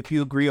know if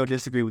you agree or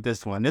disagree with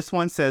this one. This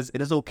one says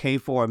it is okay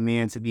for a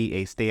man to be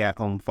a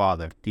stay-at-home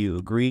father. Do you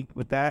agree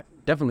with that?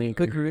 Definitely.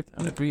 Good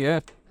agree.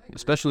 Yeah.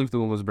 Especially if the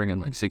one was bringing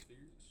like 6.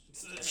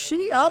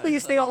 I'll be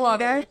a stay-at-home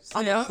guy.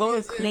 I know.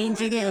 Clean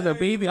chicken, the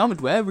baby. I'm gonna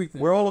do everything.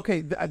 We're all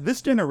okay.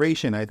 This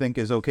generation, I think,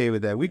 is okay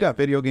with that. We got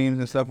video games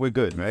and stuff. We're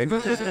good, right?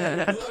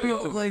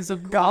 Like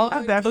some golf.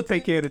 I have to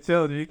take care of the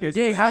children. Yeah,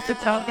 you have to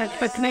tell them.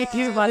 But connect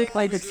you about it.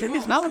 Like it's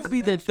not to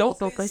be the adult.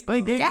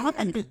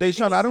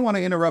 Deshaun, I don't want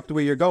to interrupt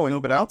where you're going,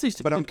 but I'm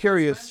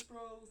curious.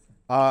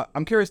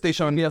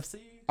 Deshaun.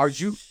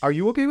 Are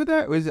you okay with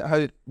that?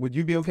 Or would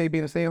you be okay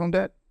being a stay-at-home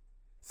dad?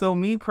 So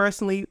me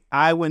personally,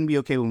 I wouldn't be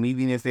okay with me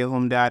being a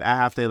stay-at-home dad. I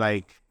have to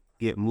like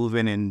get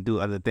moving and do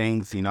other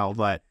things,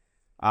 but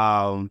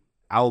I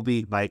will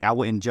be like, I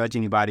wouldn't judge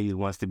anybody who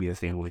wants to be a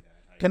stay-at-home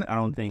dad. I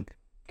don't think.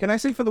 Can I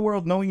say for the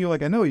world, knowing you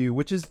like I know you,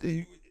 which is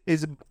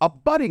a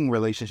budding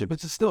relationship.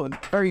 It's still a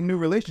very new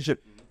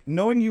relationship.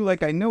 Knowing you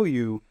like I know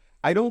you,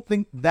 I don't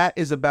think that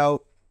is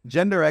about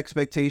gender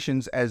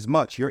expectations as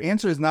much. Your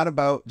answer is not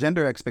about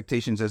gender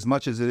expectations as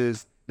much as it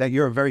is that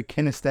you're a very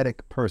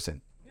kinesthetic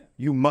person.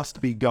 You must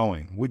be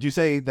going. Would you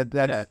say that?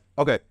 Yeah.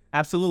 Okay.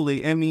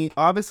 Absolutely. I mean,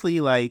 obviously,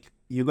 like,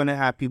 you're going to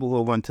have people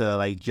who want to,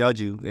 like, judge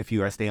you if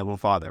you are a stay-at-home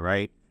father,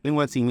 right? Then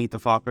once you meet the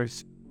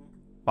Fockers,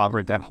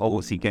 Fokker, that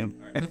whole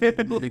weekend. Want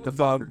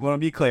to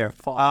be clear.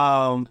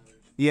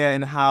 Yeah,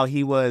 and how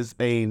he was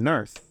a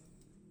nurse.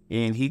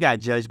 And he got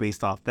judged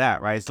based off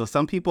that, right? So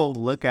some people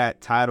look at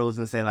titles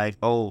and say, like,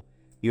 oh,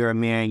 you're a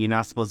man, you're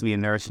not supposed to be a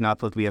nurse, you're not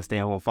supposed to be a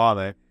stay-at-home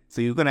father.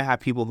 So you're going to have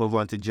people who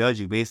want to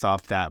judge you based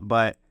off that.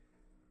 But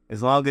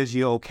as long as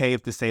you're okay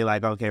to say,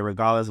 like, okay,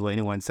 regardless of what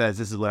anyone says,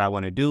 this is what I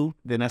want to do,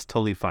 then that's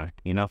totally fine,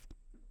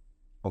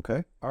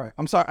 Okay. All right.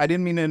 I'm sorry. I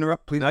didn't mean to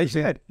interrupt. Please. No,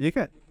 you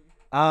good.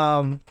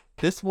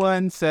 This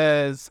one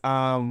says,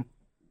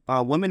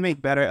 women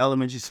make better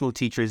elementary school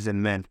teachers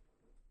than men.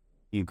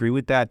 You agree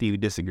with that? Do you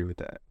disagree with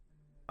that?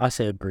 I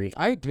say agree.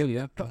 I agree,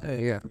 yeah.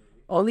 Yeah.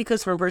 Only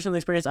because from personal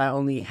experience, I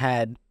only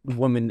had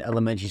women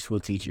elementary school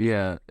teachers.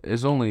 Yeah,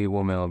 it's only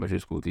women elementary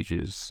school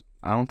teachers.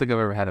 I don't think I've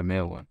ever had a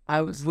male one.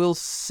 I will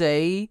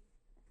say,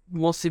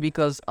 mostly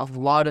because a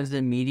lot of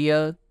the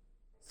media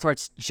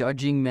starts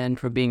judging men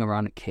for being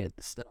around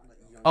kids.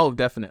 Oh,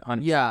 definite. 100%.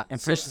 Yeah,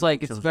 and for it's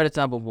like it's better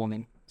to have a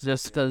woman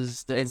just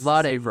because there's a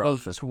lot of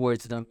growth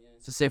towards them.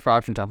 It's a safer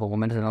option to have a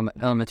woman as an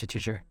elementary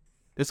teacher.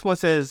 This one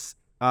says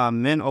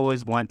men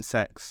always want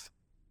sex.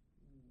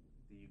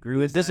 Do you agree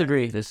with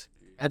Disagree.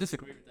 I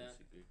disagree with that.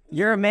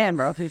 You're a man,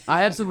 bro.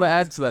 I have something to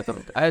add to that,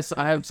 though. I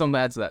have something to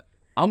add to that.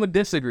 I'm going to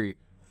disagree,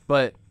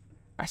 but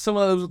as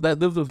someone that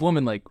lives with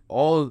women, like,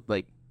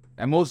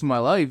 and most of my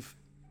life,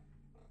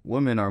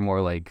 women are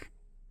more, like,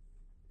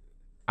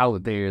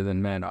 out there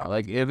than men are.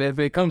 Like, if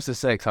it comes to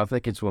sex, I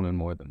think it's women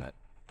more than that.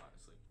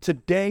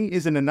 Today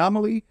is an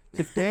anomaly.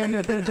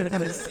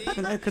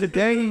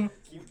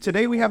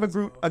 Today we have a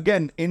group,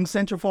 again, in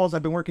Central Falls.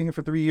 I've been working here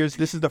for 3 years.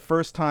 This is the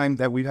first time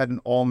that we've had an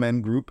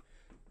all-men group.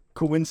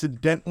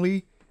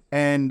 Coincidentally,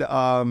 and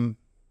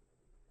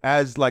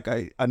as like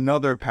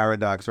another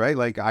paradox, right?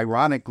 Like,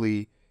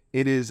 ironically,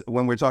 it is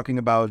when we're talking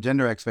about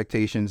gender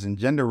expectations and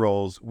gender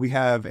roles, we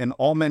have an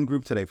all-men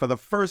group today for the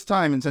first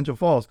time in Central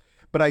Falls.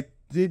 But I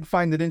did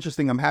find it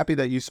interesting. I'm happy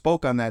that you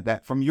spoke on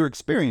that from your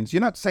experience.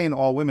 You're not saying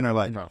all women are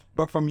like,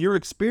 but from your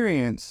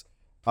experience,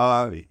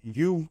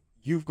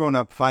 you've grown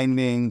up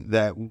finding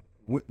that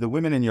the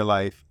women in your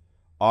life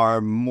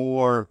are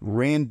more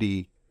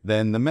randy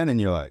than the men in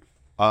your life.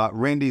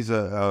 Randy's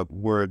a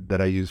word that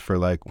I use for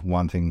like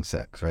wanting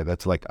sex, right?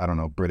 That's like, I don't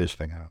know, British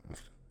thing.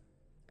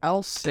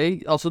 I'll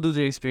say also due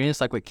to experience,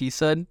 like what Keith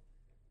said,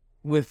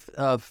 with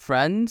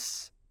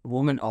friends,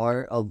 women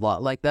are a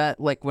lot like that.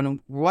 Like when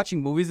we're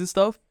watching movies and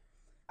stuff,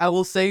 I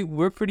will say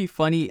we're pretty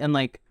funny and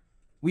like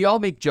we all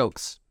make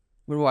jokes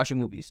when we're watching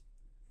movies.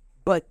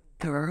 But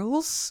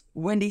girls,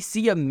 when they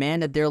see a man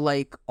that they're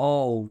like,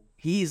 oh,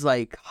 he's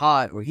like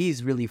hot or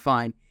he's really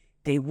fine,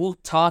 they will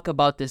talk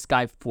about this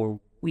guy for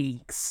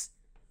weeks.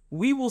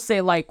 We will say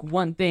like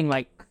one thing,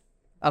 like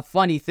a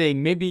funny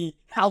thing. Maybe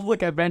I'll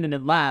look at Brandon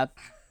and laugh.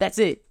 That's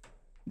it.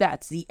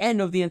 That's the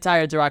end of the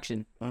entire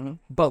interaction. Mm-hmm.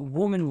 But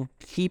women will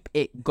keep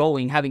it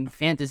going, having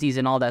fantasies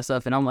and all that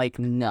stuff. And I'm like,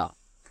 no.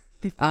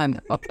 I'm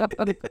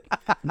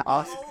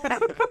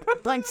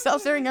like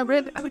self-serving at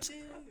Brandon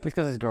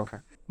because his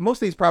girlfriend.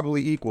 Most of these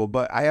probably equal,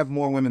 but I have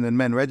more women than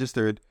men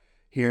registered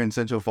here in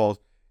Central Falls.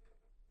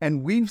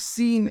 And we've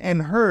seen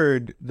and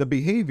heard the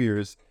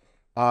behaviors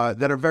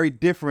that are very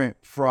different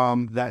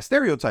from that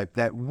stereotype,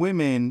 that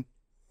women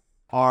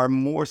are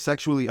more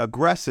sexually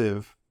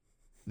aggressive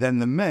than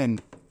the men.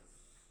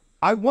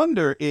 I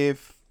wonder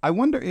if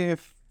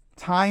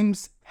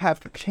times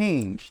have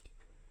changed,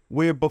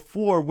 where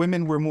before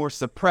women were more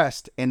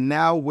suppressed and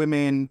now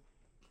women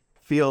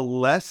feel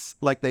less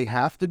like they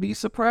have to be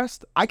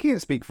suppressed. I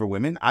can't speak for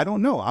women. I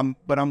don't know.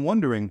 But I'm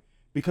wondering,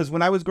 because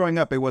when I was growing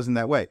up, it wasn't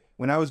that way.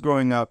 When I was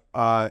growing up,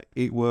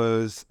 it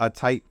was a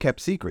tight kept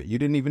secret. You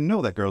didn't even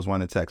know that girls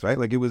wanted sex, right?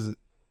 Like it was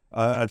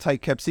a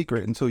tight kept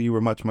secret until you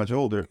were much, much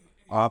older.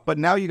 But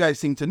now you guys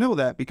seem to know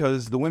that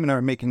because the women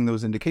are making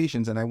those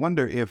indications. And I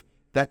wonder if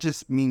that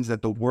just means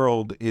that the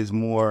world is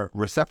more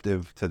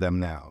receptive to them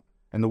now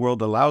and the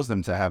world allows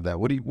them to have that.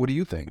 What do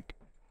you think?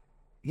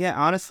 Yeah,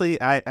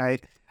 honestly, I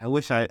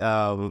wish I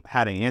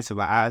had an answer,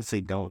 but I honestly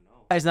don't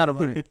know. It's not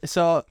a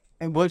so.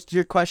 And what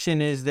your question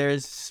is,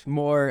 there's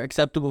more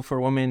acceptable for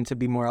women to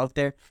be more out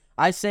there.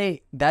 I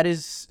say that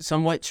is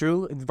somewhat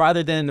true,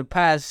 rather than in the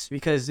past,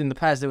 because in the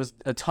past there was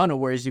a ton of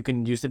words you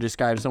can use to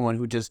describe someone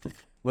who just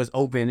was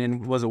open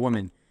and was a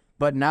woman.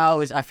 But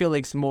now I feel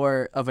like it's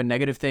more of a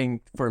negative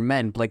thing for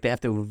men. Like they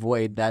have to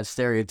avoid that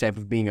stereotype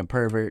of being a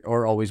pervert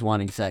or always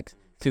wanting sex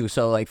too.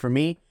 So like for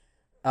me,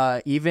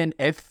 even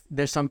if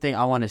there's something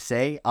I want to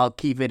say, I'll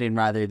keep it in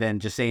rather than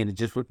just saying it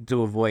just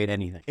to avoid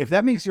anything. If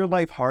that makes your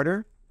life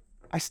harder,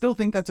 I still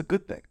think that's a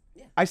good thing.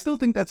 Yeah. I still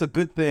think that's a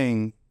good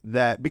thing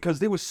because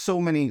there was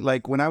so many,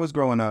 like when I was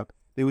growing up,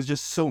 there was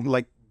just so,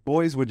 like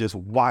boys were just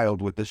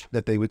wild with the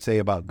that they would say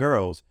about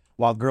girls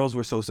while girls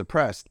were so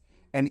suppressed.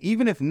 And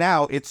even if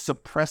now it's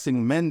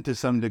suppressing men to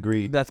some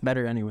degree, that's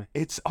better anyway.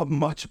 It's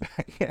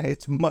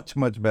it's much,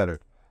 much better.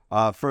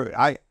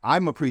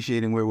 I'm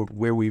appreciating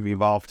where we've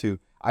evolved to.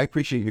 I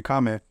appreciate your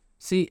comment.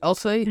 See, I'll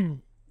say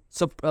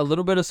a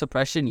little bit of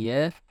suppression,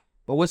 yeah.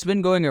 But what's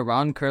been going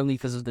around currently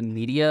because of the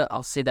media,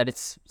 I'll say that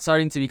it's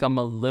starting to become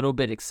a little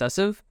bit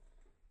excessive.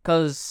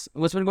 Because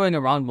what's been going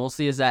around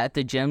mostly is that at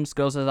the gyms,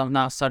 girls have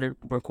now started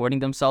recording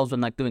themselves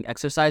when like doing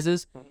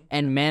exercises,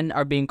 and men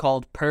are being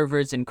called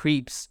perverts and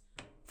creeps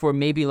for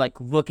maybe like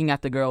looking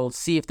at the girls,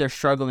 see if they're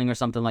struggling or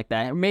something like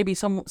that. Or maybe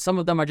some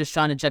of them are just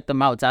trying to check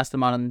them out, to ask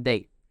them out on a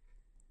date.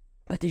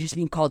 But they're just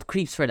being called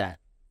creeps for that.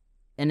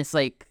 And it's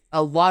like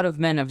a lot of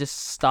men have just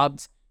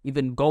stopped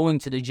even going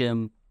to the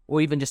gym or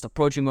even just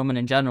approaching women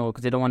in general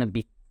because they don't want to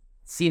be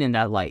seen in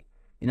that light,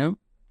 you know?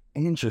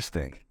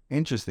 Interesting.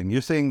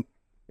 You're saying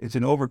it's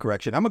an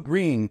overcorrection. I'm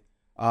agreeing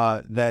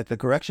that the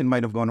correction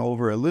might have gone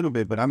over a little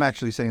bit, but I'm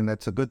actually saying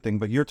that's a good thing.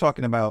 But you're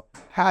talking about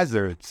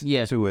hazards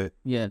to it.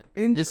 Yeah.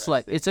 It's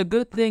like, it's a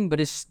good thing,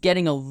 but it's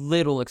getting a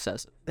little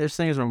excessive. There's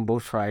things on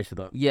both sides,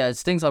 though. Yeah,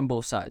 it's things on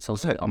both sides. I'm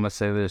going to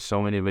say there's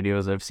so many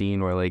videos I've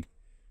seen where, like,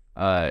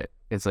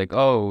 it's like,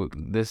 oh,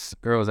 this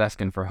girl is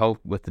asking for help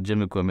with the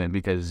gym equipment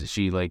because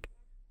she, like,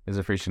 is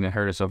afraid she's going to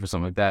hurt herself or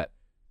something like that.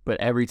 but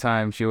every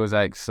time she was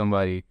like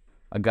somebody,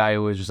 a guy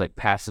who was just like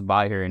passing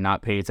by her and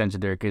not pay attention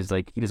to her because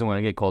like he doesn't want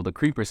to get called a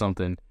creep or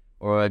something,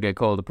 or get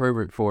called a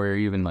pervert for her, or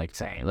even like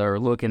saying or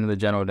look in the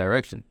general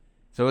direction.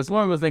 So it's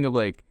more of a thing of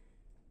like,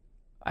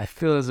 I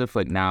feel as if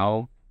like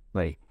now,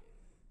 like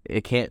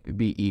it can't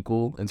be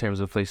equal in terms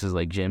of places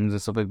like gyms and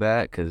stuff like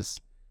that,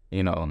 because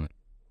you know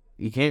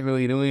you can't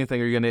really do anything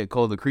or you're gonna get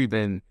called a creep.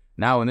 And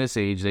now in this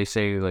age, they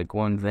say like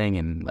one thing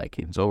and like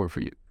it's over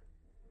for you.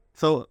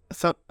 So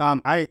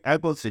I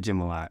go to the gym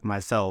a lot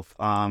myself.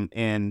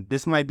 And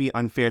this might be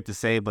unfair to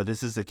say, but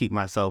this is to keep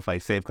myself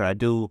like safe, because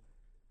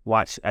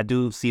I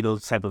do see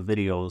those type of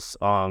videos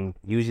on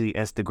usually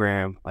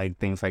Instagram, like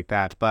things like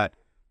that. But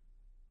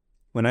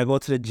when I go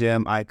to the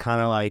gym, I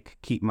kind of like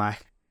keep my,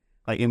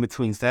 like in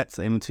between sets,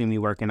 in between me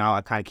working out,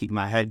 I kind of keep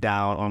my head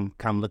down. I'm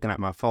kind of looking at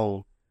my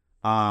phone.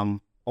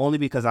 Only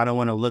because I don't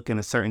want to look in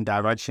a certain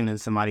direction and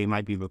somebody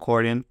might be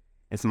recording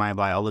and somebody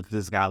be like, oh, look at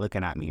this guy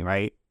looking at me,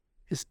 right?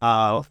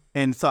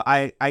 And so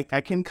I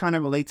can kind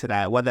of relate to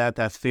that, whether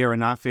that's fair or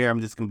not fair.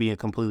 I'm just going to be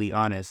completely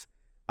honest.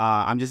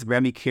 I'm just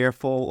very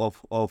careful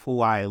of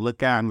who I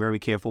look at. I'm very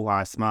careful who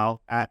I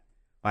smile at,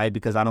 right?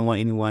 Because I don't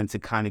want anyone to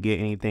kind of get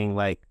anything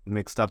like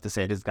mixed up to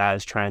say this guy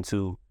is trying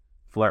to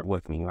flirt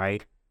with me,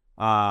 right?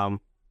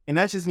 And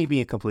that's just me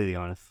being completely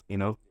honest, you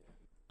know?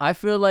 I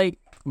feel like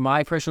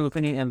my personal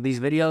opinion in these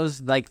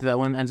videos, like the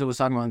one Enzo was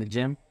talking about in the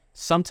gym,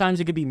 sometimes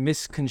it could be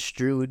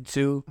misconstrued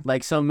too.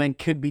 Like some men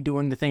could be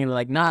doing the thing and they're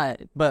like, nah,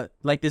 but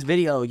like this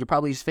video, you're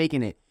probably just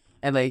faking it.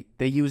 And like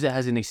they use it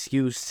as an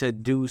excuse to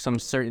do some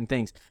certain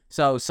things.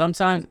 So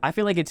sometimes I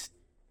feel like it's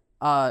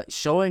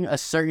showing a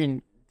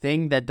certain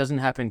thing that doesn't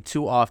happen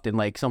too often,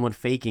 like someone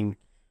faking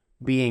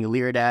being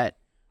leered at,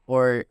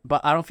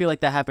 but I don't feel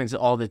like that happens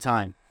all the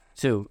time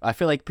too. I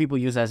feel like people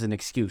use it as an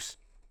excuse.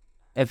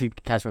 If you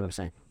catch what I'm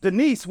saying.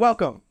 Denise,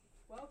 welcome.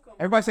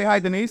 Everybody say hi,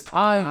 Denise.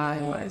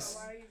 Hi.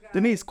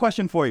 Denise,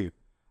 question for you.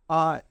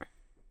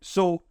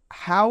 So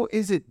how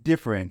is it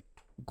different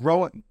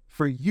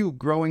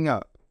growing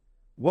up?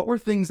 What were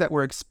things that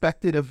were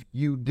expected of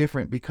you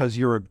different because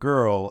you're a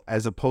girl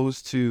as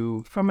opposed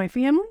to... From my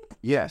family?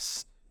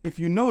 Yes. If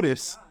you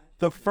notice,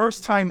 the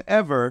first time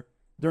ever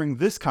during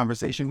this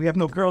conversation, we have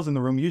no girls in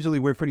the room. Usually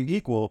we're pretty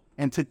equal.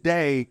 And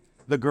today,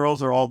 the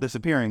girls are all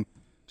disappearing.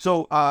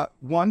 So,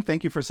 one,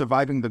 thank you for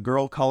surviving the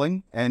girl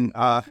culling, and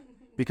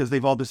because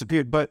they've all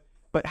disappeared. But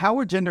how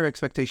were gender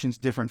expectations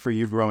different for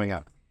you growing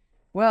up?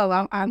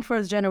 Well, I'm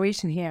first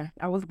generation here.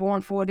 I was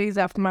born 4 days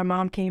after my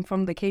mom came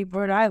from the Cape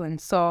Verde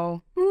Islands.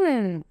 So,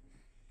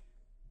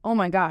 oh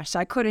my gosh,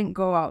 I couldn't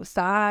go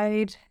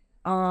outside.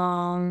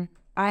 I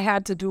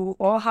had to do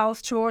all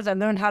house chores. I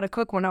learned how to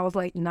cook when I was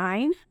like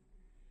 9.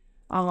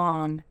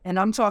 And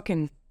I'm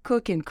talking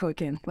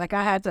cooking. Like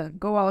I had to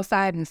go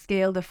outside and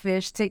scale the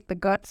fish, take the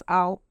guts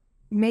out,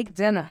 make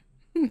dinner.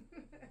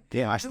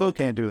 Damn, I still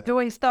can't do that.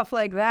 Doing stuff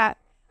like that.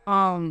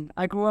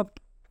 I grew up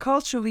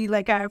culturally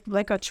like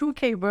a true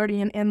Cape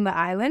Verdean in the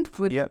island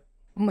with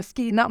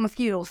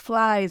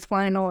flies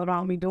flying all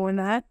around me doing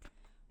that.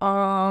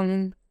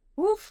 And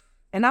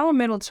I'm a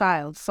middle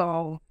child,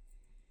 so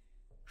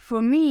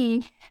for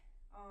me,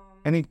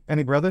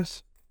 any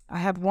brothers? I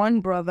have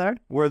one brother.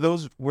 Were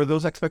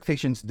those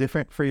expectations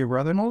different for your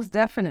brother? Most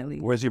definitely.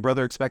 Was your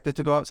brother expected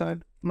to go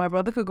outside? My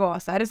brother could go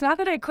outside. It's not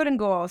that I couldn't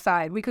go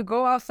outside. We could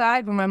go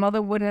outside, but my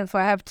mother wouldn't. So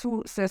I have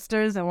 2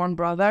 sisters and 1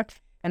 brother,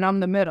 and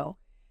I'm the middle.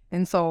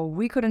 And so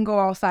we couldn't go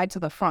outside to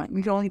the front.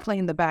 We could only play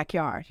in the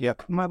backyard.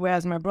 Yep.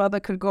 Whereas my brother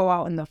could go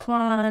out in the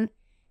front.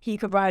 He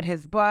could ride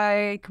his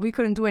bike. We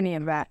couldn't do any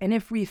of that. And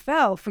if we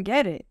fell,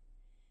 forget it.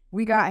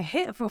 We got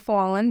hit for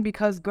falling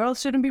because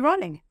girls shouldn't be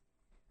running.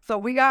 So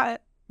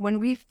when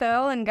we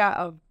fell and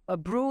got a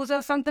bruise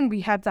or something, we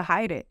had to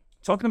hide it.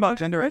 Talking about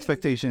gender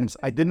expectations,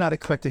 I did not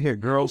expect to hear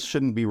girls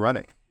shouldn't be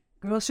running.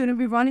 Girls shouldn't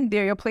be running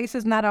there. Your place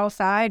is not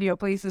outside. Your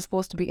place is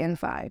supposed to be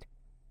inside.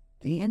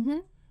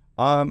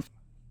 Mm-hmm.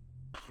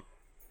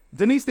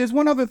 Denise, there's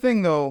one other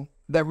thing, though,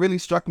 that really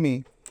struck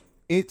me.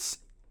 It's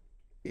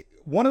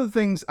one of the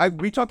things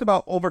we talked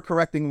about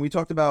overcorrecting. We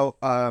talked about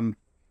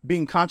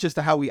being conscious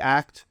to how we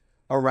act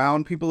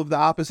around people of the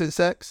opposite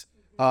sex.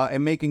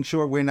 And making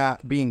sure we're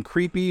not being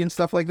creepy and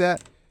stuff like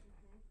that.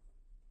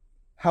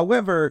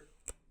 However,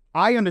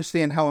 I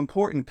understand how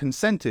important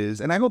consent is,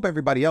 and I hope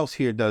everybody else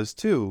here does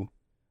too.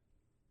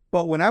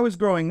 But when I was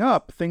growing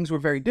up, things were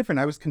very different.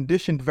 I was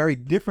conditioned very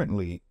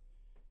differently.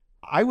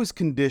 I was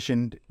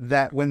conditioned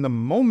that when the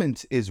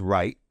moment is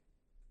right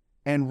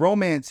and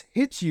romance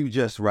hits you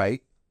just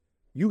right,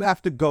 you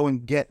have to go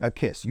and get a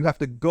kiss. You have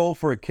to go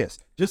for a kiss.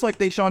 Just like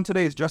Deshaun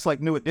today is just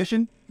like New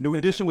Edition. New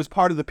Edition was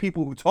part of the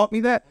people who taught me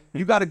that.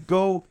 You got to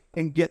go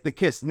and get the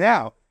kiss.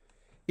 Now,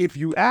 if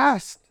you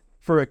asked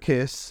for a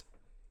kiss,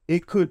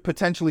 it could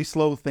potentially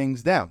slow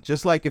things down.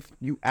 Just like if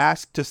you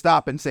ask to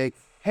stop and say,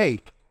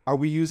 hey, are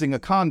we using a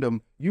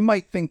condom? You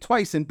might think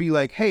twice and be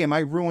like, hey, am I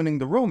ruining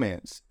the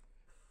romance?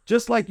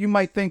 Just like you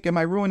might think, am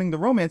I ruining the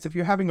romance? If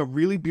you're having a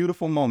really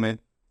beautiful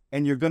moment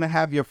and you're going to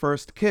have your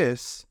first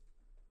kiss.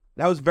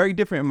 That was very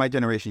different in my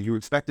generation. You were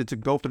expected to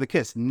go for the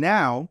kiss.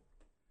 Now,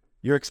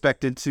 you're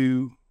expected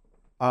to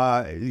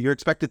you're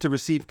expected to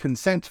receive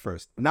consent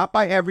first. Not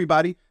by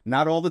everybody,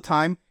 not all the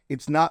time.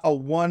 It's not a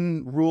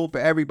one rule for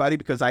everybody,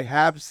 because I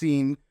have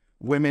seen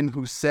women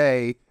who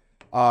say,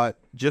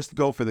 just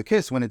go for the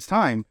kiss when it's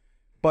time.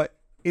 But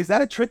is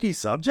that a tricky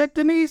subject,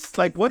 Denise?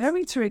 Like, what?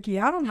 Very tricky.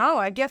 I don't know.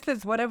 I guess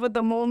it's whatever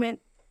the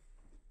moment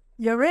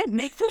you're in.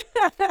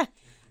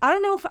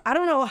 I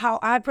don't know how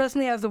I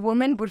personally, as a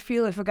woman, would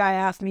feel if a guy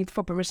asked me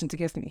for permission to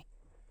kiss me.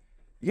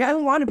 Yeah, I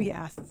don't want to be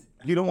asked.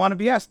 You don't want to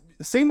be asked.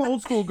 Same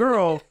old school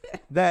girl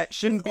that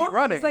shouldn't be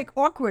running. It's like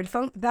awkward.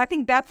 So I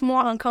think that's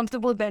more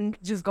uncomfortable than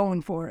just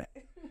going for it.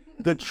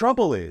 The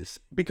trouble is,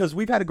 because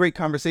we've had a great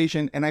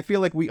conversation, and I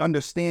feel like we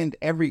understand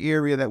every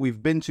area that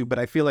we've been to, but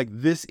I feel like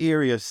this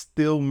area is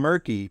still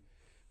murky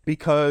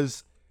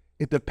because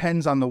it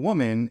depends on the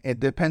woman. It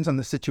depends on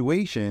the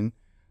situation.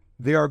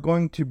 There are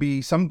going to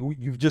be some,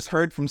 you've just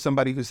heard from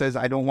somebody who says,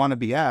 I don't want to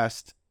be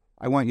asked.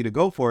 I want you to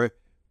go for it.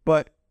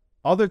 But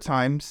other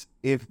times,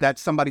 if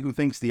that's somebody who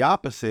thinks the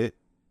opposite,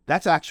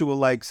 that's actual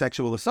like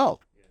sexual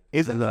assault.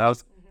 Isn't it? I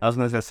was going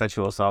to say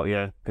sexual assault,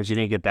 yeah, because you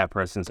didn't get that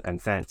person's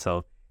consent,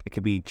 so it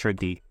could be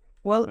tricky.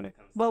 Well,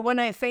 when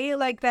I say it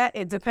like that,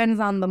 it depends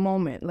on the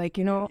moment. Like,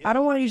 you know, I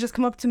don't want you to just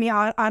come up to me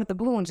out of the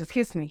blue and just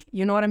kiss me.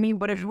 You know what I mean?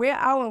 But if we're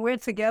out and we're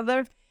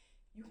together,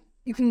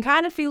 you can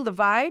kind of feel the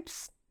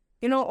vibes,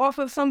 you know, off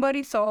of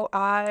somebody. So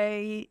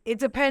it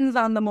depends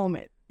on the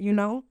moment, you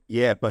know?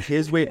 Yeah, but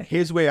here's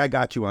where I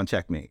got you on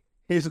checkmate.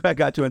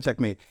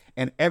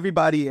 And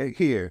everybody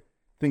here,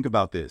 think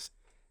about this.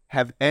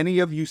 Have any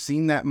of you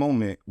seen that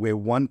moment where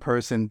one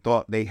person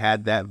thought they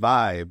had that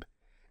vibe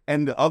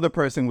and the other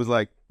person was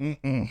like,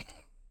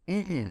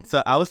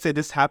 So I would say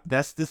this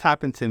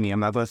happened to me. I'm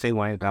not going to say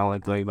when, I don't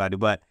like to anybody,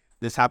 but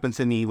this happened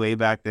to me way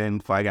back then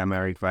before I got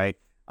married, right?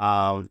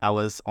 I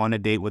was on a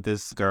date with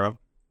this girl.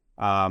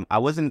 I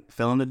wasn't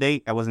feeling the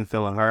date. I wasn't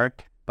feeling her.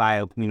 But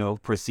I,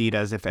 proceed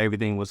as if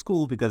everything was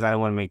cool because I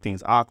didn't want to make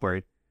things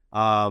awkward.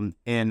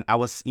 And I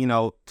was,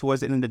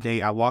 towards the end of the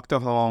day, I walked her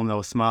home,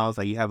 those smiles,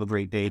 like, you have a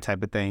great day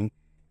type of thing.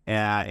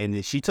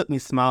 And she took me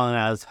smiling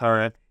as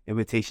her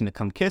invitation to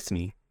come kiss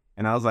me.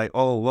 And I was like,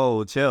 oh,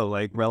 whoa, chill,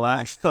 like,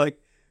 relax, like,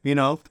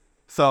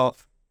 So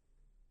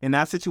in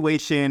that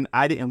situation,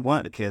 I didn't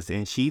want to kiss,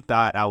 and she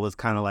thought I was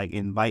kind of like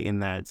inviting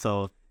that.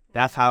 So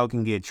that's how it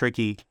can get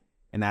tricky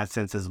in that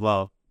sense as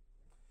well.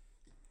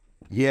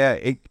 yeah,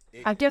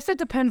 I guess it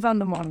depends on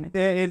the moment.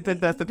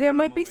 There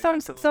might be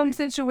some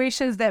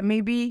situations that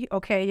maybe,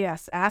 okay,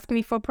 yes, ask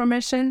me for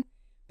permission,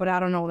 but I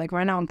don't know, like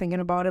right now I'm thinking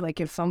about it,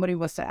 like if somebody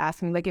was to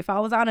ask me, like if I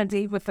was on a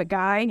date with a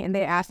guy and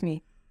they asked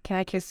me, can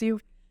I kiss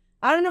you?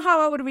 I don't know how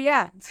I would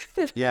react.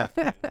 Yeah.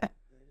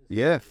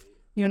 Yeah.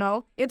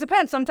 It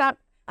depends. Sometimes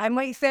I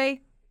might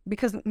say,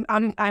 because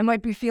I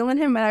might be feeling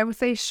him, and I would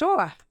say,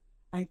 sure.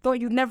 I thought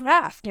you'd never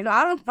ask. I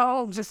don't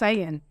know, just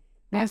saying.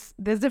 There's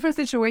different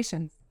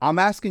situations. I'm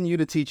asking you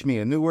to teach me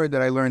a new word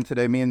that I learned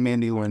today. Me and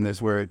Mandy learned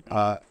this word.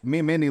 Me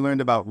and Mandy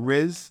learned about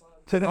Riz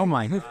today. Oh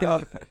my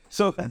God.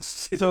 So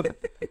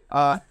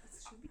I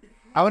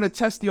want to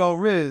test y'all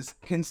Riz.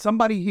 Can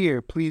somebody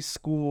here please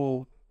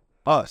school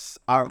us,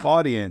 our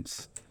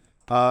audience,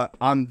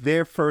 on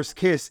their first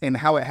kiss and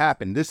how it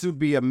happened? This would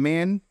be a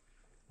man.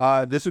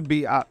 This would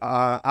be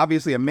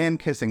obviously a man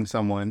kissing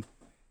someone.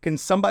 Can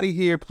somebody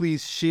here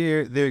please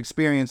share their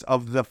experience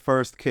of the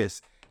first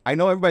kiss? I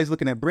know everybody's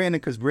looking at Brandon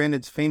because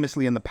Brandon's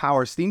famously in the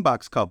Power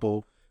Steambox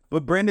couple,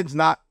 but Brandon's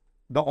not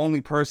the only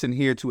person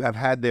here to have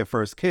had their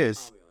first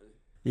kiss.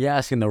 You're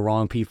asking the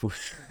wrong people.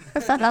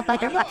 Steambox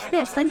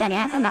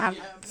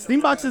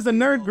is a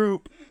nerd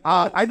group.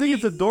 I think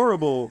it's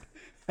adorable.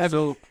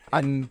 So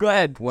go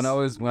ahead. When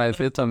I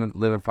fifth time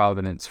live in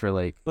Providence for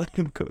like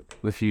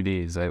a few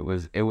days, it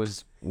was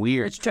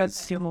weird.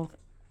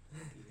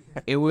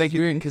 It was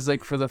weird because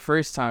like for the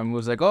first time it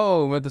was like,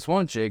 oh, we met this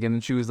one chick, and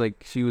then she was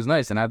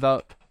nice, and I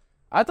thought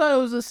it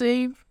was the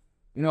same,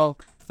 I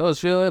was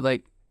feeling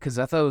like, because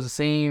I thought it was the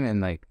same,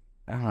 and like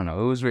I don't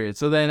know, it was weird.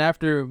 So then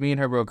after me and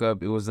her broke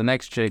up, it was the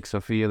next chick,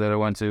 Sophia, that I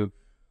went to,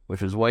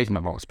 which was white. My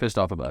mom was pissed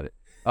off about it.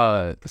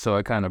 So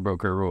I kind of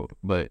broke her rule,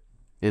 but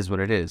is what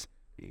it is.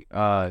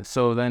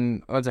 So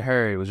then I went to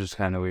her. It was just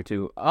kind of weird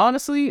too.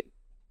 Honestly,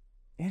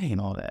 it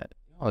ain't all that.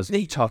 I was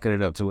chalking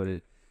it up to what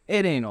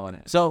it ain't all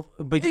that. So,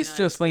 but just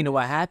to explain to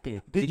what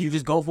happened. Did you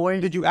just go for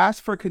it? Did you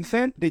ask for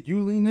consent? Did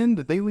you lean in?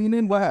 Did they lean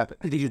in? What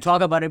happened? Did you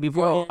talk about it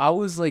before? Well, I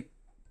was like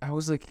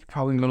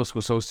probably in middle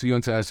school, so I was too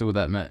young to ask what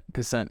that meant.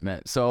 Consent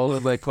meant. So I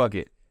was like, fuck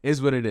it.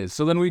 Is what it is.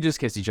 So then we just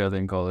kissed each other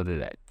and called it a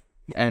day.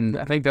 And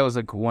I think that was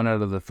like one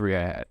out of the three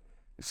I had.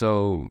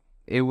 So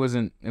it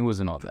wasn't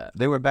all that.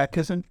 They were back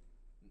kissing?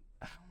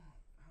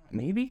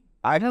 Maybe.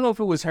 I don't know if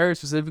it was her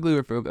specifically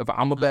or if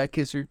I'm a bad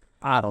kisser.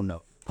 I don't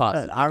know.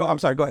 Pause. I'm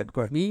sorry. Go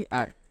ahead. Me? All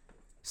right.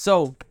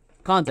 So,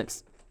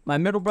 context. My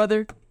middle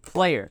brother,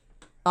 player.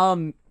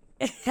 I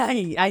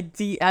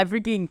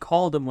freaking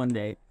called him one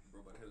day,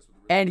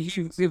 and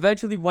he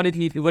eventually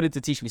wanted to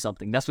teach me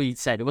something. That's what he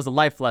said. It was a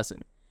life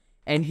lesson,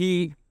 and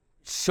he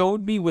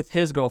showed me with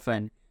his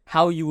girlfriend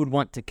how you would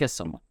want to kiss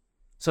someone.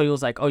 So he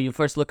was like, "Oh, you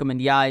first look them in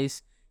the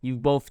eyes. You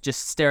both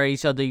just stare at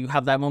each other. You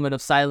have that moment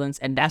of silence,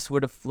 and that's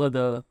where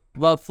the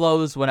love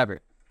flows,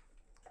 whatever.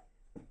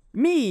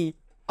 Me,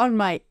 on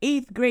my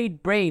 8th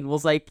grade brain,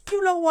 was like,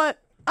 you know what?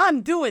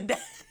 I'm doing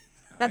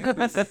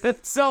that.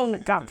 So,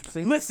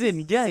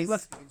 listen,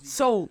 yes.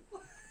 So,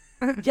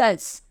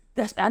 yes.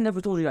 I never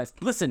told you guys.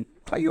 Listen.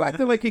 Why you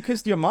acting like he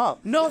kissed your mom?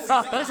 No,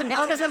 listen,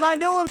 it's because I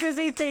knew him because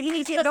he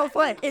no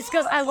fun. It's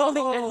because I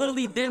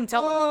literally didn't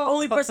tell. The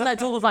only person I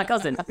told was my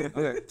cousin.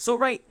 So,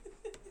 right.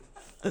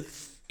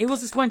 It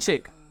was this one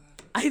chick.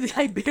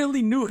 I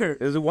barely knew her.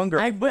 It was a one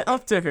girl. I went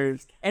up to her,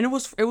 and it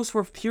was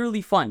for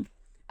purely fun.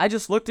 I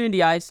just looked her in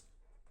the eyes,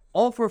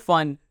 all for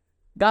fun,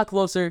 got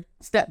closer,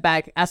 stepped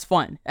back, as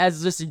fun,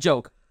 as just a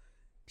joke.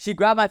 She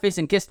grabbed my face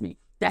and kissed me.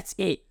 That's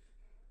it.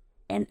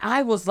 And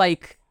I was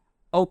like,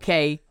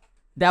 okay,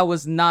 that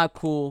was not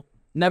cool.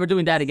 Never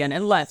doing that again,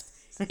 and left.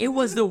 It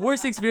was the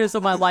worst experience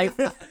of my life.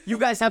 You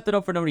guys have to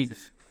know for no reason.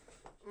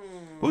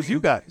 Who's you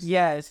guys?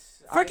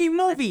 Yes. Freaking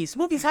movies.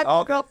 Movies have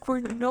to go up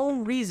for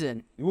no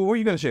reason. What were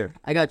you gonna share?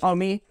 I got you. Oh,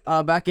 me?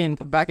 Back in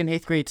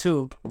 8th grade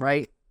too,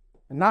 right?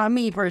 Not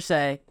me per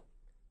se.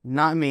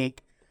 Not me.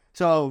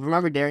 So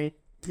remember Darian?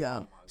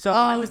 Yeah. So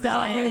I was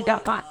down here.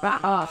 Don't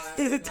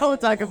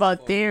talk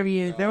about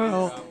Darian. There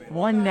was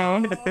one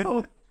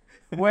day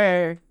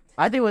where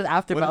I think it was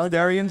after What's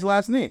Darian's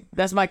last name?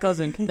 That's my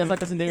cousin. That's my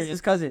cousin Darian. His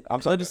cousin.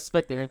 I'm sorry. No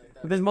disrespect Darian.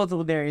 There's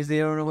multiple Darians. They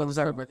don't know what was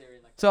our birthday.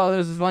 So there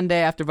was this one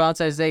day after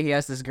Valentine's Day, he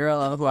asked this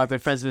girl who I've been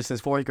friends with since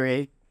 4th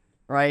grade,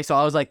 right? So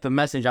I was like the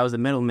messenger. I was the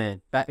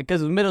middleman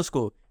because it was middle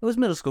school. It was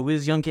middle school. We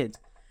was young kids.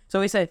 So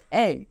he said,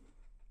 hey,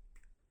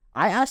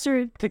 I asked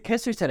her to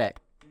kiss her today.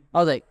 I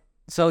was like,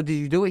 so did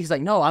you do it? He's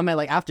like, no, I'm at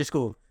like after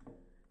school.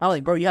 I was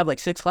like, bro, you have like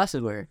 6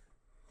 classes with her.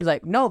 He's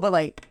like, no, but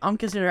like I'm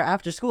kissing her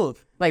after school.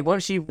 Like, what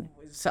if she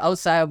was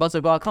outside about to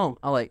walk home?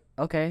 I'm like,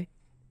 okay.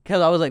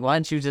 Because I was like, why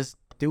didn't you just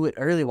do it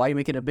early? Why are you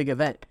making a big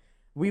event?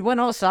 We went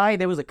outside.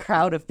 There was a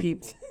crowd of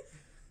people.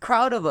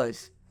 Crowd of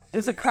us.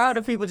 It's a crowd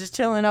of people just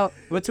chilling out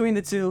between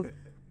the two,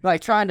 like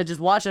trying to just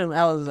watch them.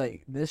 I was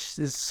like, this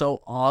is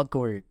so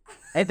awkward.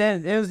 And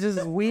then it was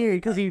just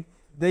weird because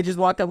they just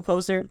walked up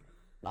closer,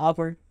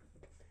 awkward,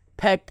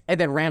 pecked, and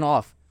then ran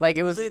off. Like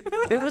it was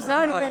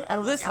not even.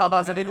 And listen, how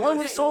about it? One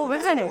was so bad.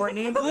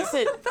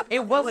 Listen,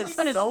 it wasn't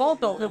his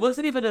fault though. It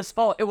wasn't even his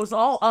fault. It was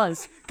all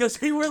us because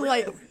we were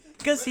like,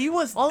 because he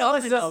was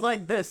dumb enough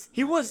like this.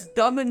 He was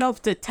dumb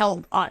enough to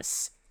tell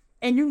us.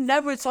 And you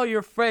never tell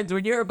your friends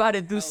when you're about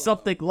to do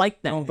something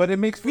like that. No, but it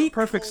makes for a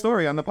perfect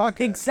story on the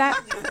podcast.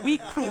 Exactly. We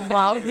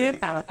clowned him.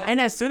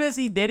 And as soon as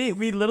he did it,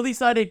 we literally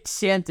started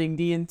chanting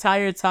the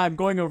entire time,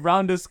 going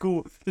around the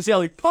school, just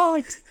yelling,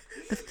 "Point!"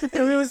 we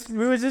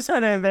were just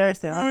trying to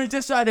embarrass him. We were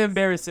just trying to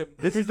embarrass him.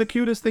 This is the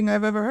cutest thing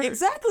I've ever heard.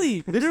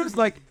 Exactly. This is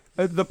like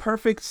the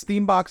perfect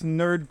Steambox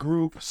nerd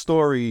group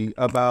story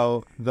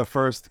about the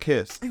first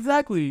kiss.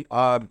 Exactly.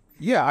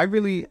 Yeah, I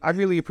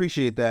really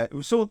appreciate that.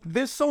 So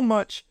there's so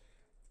much.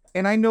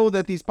 And I know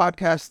that these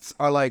podcasts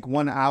are like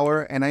 1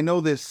 hour, and I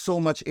know there's so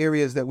much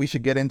areas that we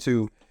should get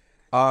into.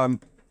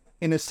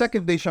 In a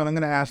second, Deshaun, I'm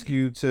going to ask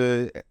you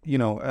to,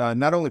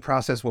 not only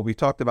process what we've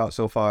talked about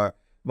so far,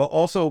 but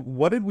also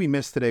what did we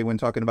miss today when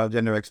talking about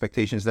gender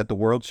expectations that the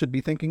world should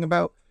be thinking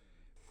about?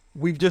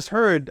 We've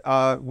heard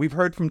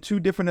from 2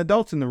 different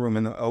adults in the room,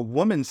 and a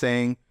woman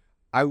saying,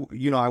 I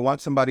want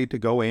somebody to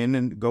go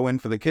in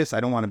for the kiss.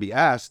 I don't want to be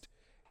asked.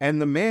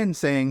 And the man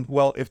saying,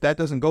 well, if that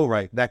doesn't go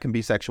right, that can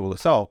be sexual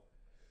assault.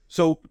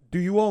 So do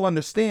you all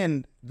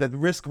understand the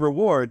risk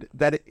reward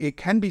that it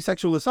can be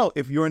sexual assault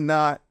if you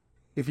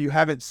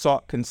haven't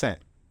sought consent?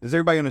 Does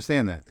everybody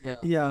understand that?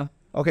 Yeah.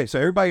 Okay, so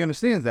everybody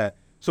understands that.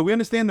 So we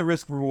understand the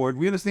risk reward.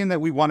 We understand that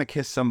we want to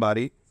kiss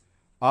somebody.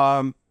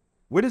 Where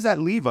does that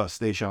leave us,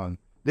 Deshaun?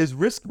 There's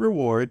risk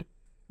reward.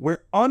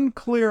 We're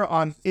unclear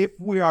on if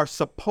we are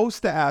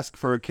supposed to ask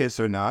for a kiss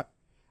or not.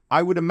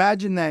 I would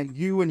imagine that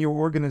you and your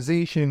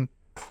organization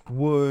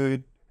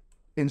would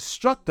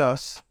instruct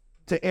us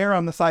to err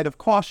on the side of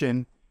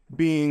caution,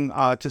 being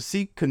to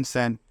seek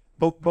consent.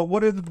 But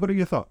what are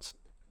your thoughts?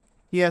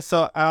 Yeah,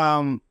 so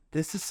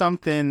this is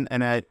something,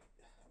 and it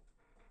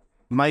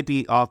might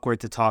be awkward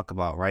to talk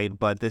about, right?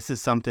 But this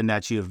is something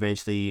that you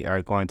eventually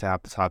are going to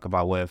have to talk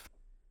about with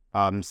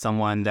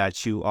someone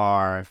that you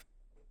are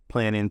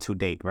planning to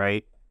date,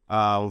 right?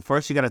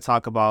 First, you got to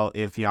talk about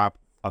if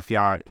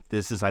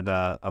this is like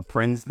a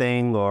friends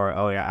thing, or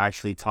you're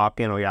actually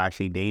talking, or you're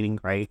actually dating,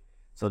 right?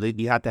 So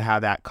you have to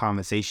have that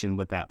conversation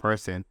with that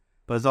person.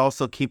 But it's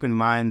also keep in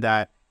mind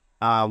that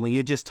when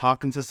you're just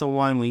talking to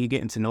someone, when you're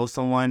getting to know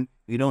someone,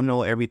 you don't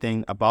know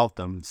everything about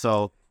them.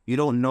 So you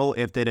don't know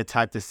if they're the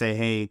type to say,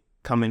 hey,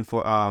 come in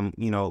for,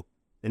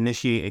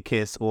 initiate a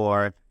kiss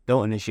or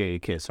don't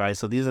initiate a kiss, right?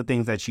 So these are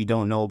things that you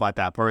don't know about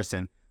that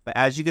person. But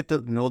as you get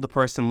to know the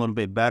person a little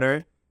bit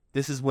better,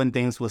 this is when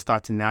things will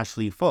start to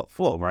naturally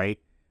flow, right?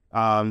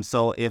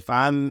 So if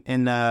I'm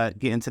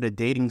get into the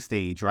dating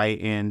stage,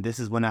 right, and this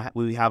is when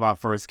we have our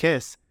first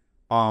kiss,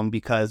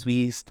 because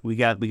we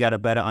got a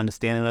better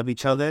understanding of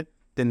each other,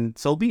 then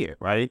so be it,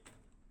 right?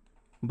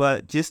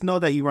 But just know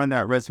that you run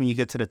that risk when you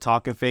get to the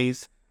talking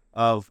phase.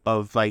 of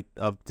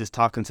just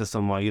talking to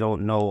someone. You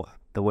don't know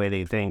the way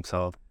they think,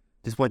 so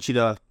just want you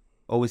to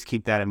always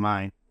keep that in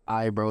mind.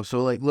 Alright, bro.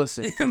 So like,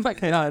 listen.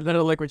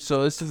 Liquid.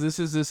 So this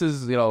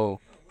is you know,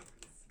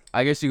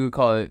 I guess you could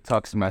call it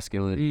toxic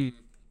masculinity.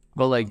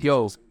 But like,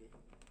 yo,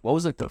 what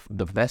was like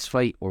the best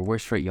fight or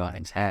worst fight y'all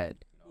had?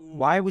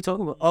 Why are we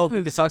talking about?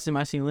 the toxic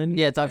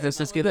masculinity. Yeah, toxic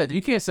masculinity.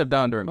 You can't step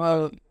down during.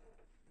 Well,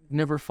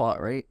 never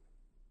fought, right?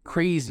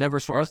 Crazy. Never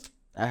fought.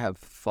 I have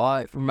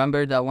fought.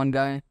 Remember that one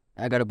guy?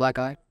 I got a black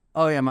eye.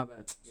 Oh yeah, my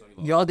bad.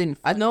 Y'all didn't.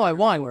 I know I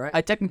won, right?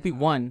 I technically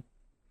won.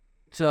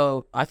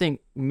 So I think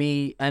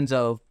me,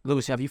 Enzo,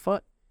 Lewis, have you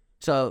fought?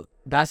 So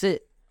that's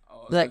it.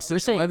 Like so we're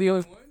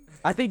saying.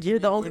 I think you're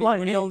the only one.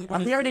 We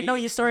already know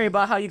your story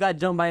about how you got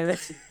jumped by him.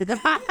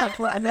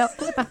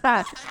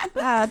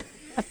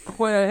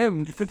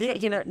 Him.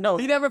 No,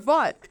 he never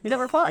fought.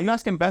 Are you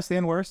asking best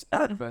and worst?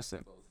 Best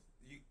and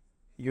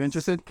You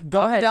interested?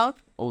 Go ahead. Down.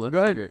 Oh,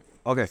 go ahead.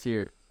 Okay.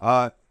 Here.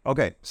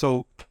 Okay.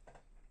 So,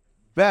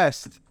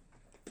 best.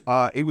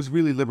 It was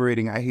really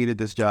liberating. I hated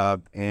this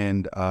job,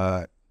 and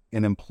an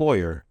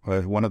employer,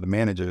 one of the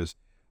managers,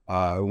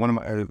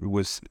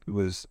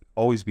 was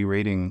always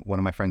berating one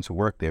of my friends who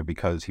worked there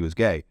because he was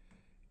gay,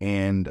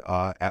 and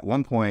at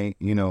one point,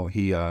 you know,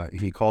 he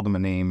called him a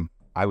name.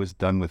 I was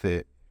done with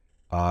it,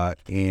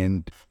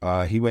 and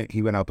he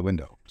went out the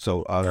window.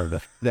 So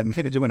that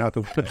manager went out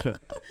the window.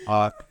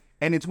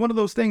 And it's one of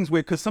those things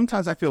where, because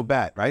sometimes I feel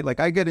bad, right? Like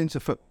I get into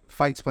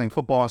fights playing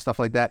football and stuff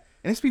like that,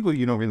 and it's people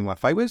you don't really want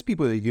to fight with. It's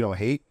people that you don't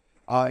hate,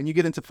 and you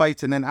get into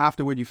fights, and then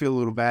afterward you feel a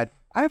little bad.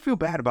 I didn't feel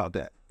bad about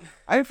that.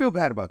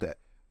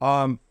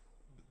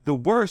 The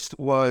worst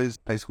was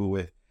high school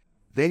with.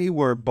 They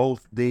were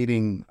both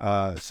dating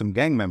some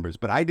gang members,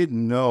 but I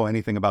didn't know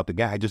anything about the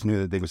gang. I just knew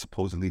that they were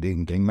supposedly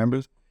dating gang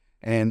members,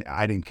 and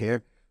I didn't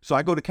care. So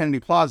I go to Kennedy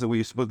Plaza, where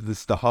you're supposed to, this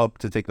is the hub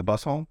to take the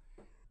bus home.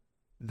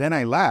 Then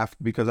I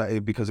laughed because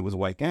it was a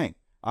white gang.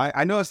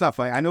 I know it's not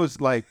funny. I know it's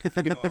like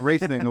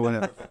race thing or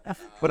whatever.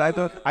 But I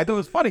thought it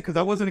was funny because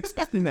I wasn't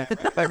expecting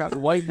that. Like a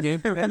white gang.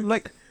 And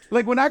like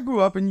when I grew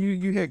up and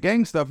you hear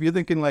gang stuff, you're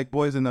thinking like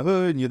Boys in the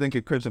Hood, and you're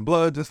thinking Crips and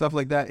Bloods and stuff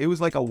like that. It was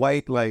like a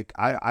white, like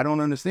I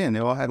don't understand. They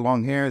all had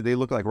long hair. They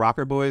looked like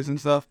rocker boys and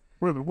stuff.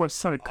 What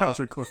side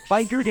country club?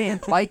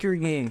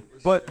 Biker gang.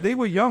 But they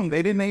were young.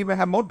 They didn't even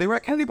have they were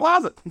at Kennedy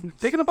Plaza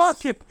taking a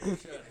bus.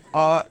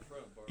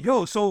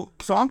 So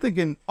I'm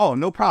thinking, oh,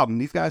 no problem.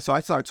 These guys. So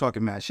I started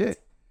talking mad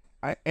shit.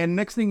 And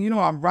next thing you know,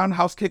 I'm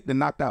roundhouse kicked and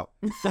knocked out.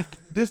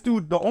 This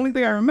dude, the only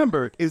thing I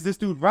remember is this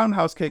dude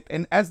roundhouse kicked.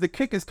 And as the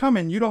kick is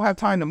coming, you don't have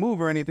time to move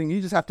or anything.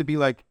 You just have to be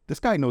like, this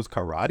guy knows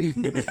karate.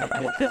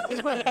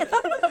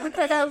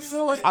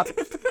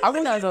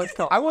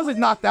 I wasn't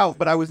knocked out,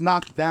 but I was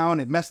knocked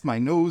down. It messed my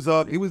nose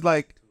up. It was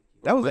like,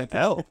 that was an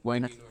L.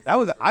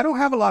 I don't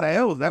have a lot of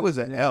L's. That was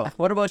an L.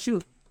 What about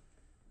you?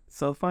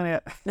 So funny.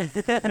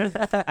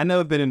 I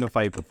never been in a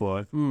fight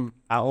before.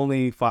 I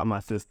only fought my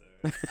sister.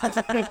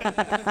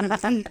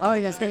 Oh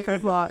yes,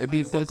 it'd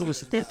be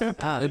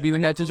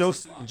when that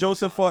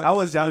Joseph fought. I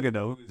was younger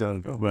though,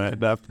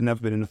 but I've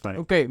never been in a fight.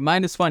 Okay,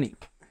 mine is funny.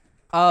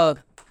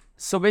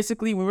 So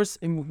basically we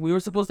were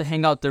supposed to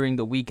hang out during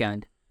the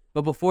weekend,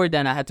 but before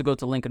then I had to go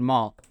to Lincoln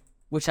Mall,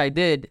 which I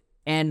did.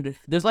 And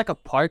there's like a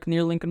park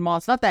near Lincoln Mall.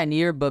 It's not that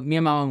near, but me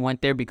and my mom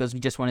went there because we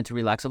just wanted to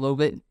relax a little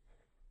bit.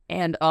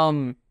 And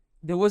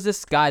there was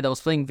this guy that was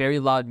playing very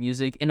loud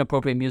music,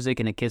 inappropriate music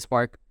in a kids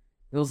park.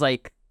 It was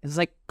like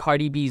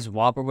Cardi B's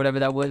WAP or whatever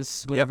that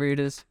was, whatever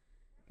it is.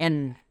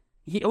 And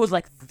it was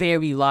like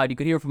very loud. You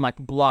could hear it from like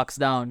blocks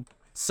down.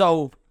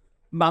 So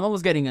my mom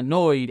was getting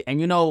annoyed. And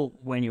you know,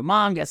 when your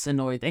mom gets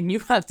annoyed, then you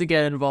have to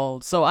get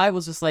involved. So I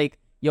was just like,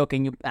 yo,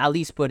 can you at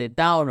least put it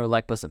down or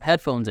like put some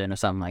headphones in or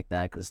something like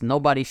that? Because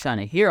nobody's trying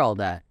to hear all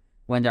that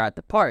when they're at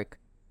the park.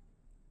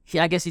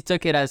 I guess he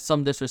took it as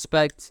some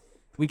disrespect.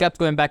 We kept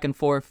going back and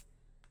forth.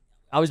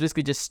 I was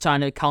basically just trying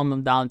to calm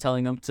him down,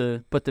 telling him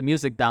to put the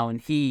music down.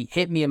 He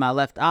hit me in my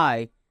left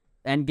eye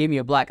and gave me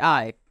a black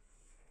eye.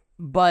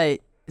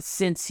 But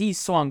since he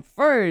swung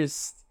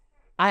first,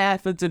 I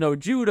happened to know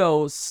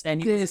judo,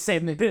 and he was the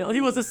same build.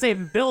 He was the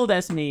same build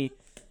as me.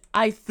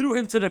 I threw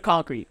him to the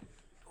concrete.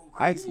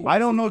 I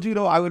don't know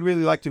judo. I would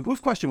really like to. Whose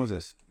question was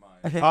this?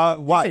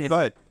 Why? Go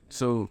ahead.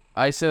 So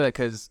I said that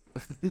because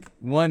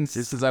one,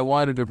 this is I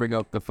wanted to bring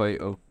up the fight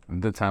of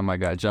the time I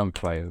got jumped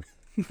by a.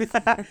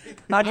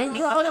 What's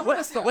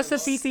the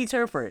CC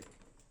term for it?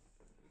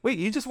 Wait,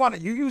 you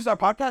used our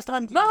podcast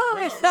time? No,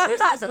 it's not.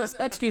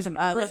 Excuse him.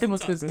 I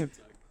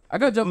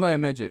got jumped by a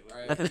midget.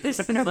 There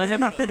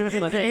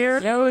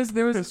was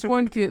this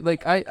one kid,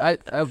 like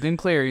I've been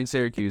Clary in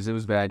Syracuse. It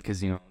was bad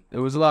because, you know,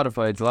 there was a lot of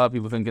fights. A lot of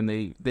people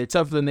thinking they're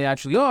tougher than they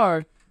actually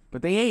are,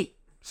 but they ain't.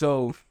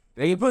 So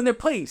they ain't put in their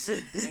place.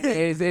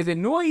 It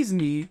annoys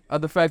me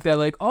the fact that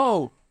like,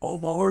 oh my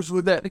horse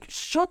with that. Like,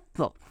 shut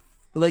up.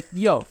 Like,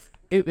 yo.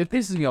 It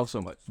pisses me off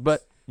so much,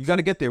 but you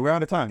gotta get there. We're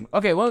out of time.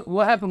 Okay, well,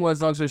 what happened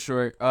was, long story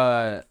short,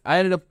 I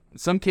ended up,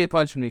 some kid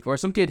punched me, or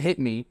some kid hit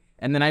me,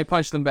 and then I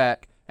punched him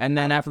back, and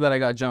then after that I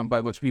got jumped by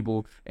a bunch of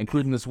people,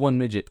 including this one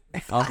midget.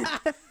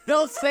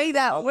 Don't say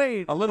that.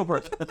 Wait. A little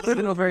person. A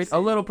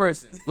little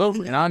person.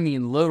 And I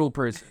mean little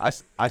person. I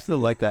still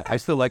like that. I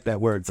still like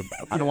that word.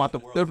 I don't want the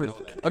word.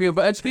 Okay,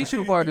 but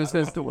educational part is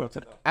this.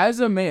 As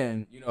a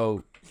man,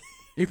 you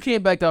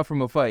can't back down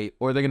from a fight,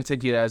 or they're gonna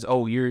take you as,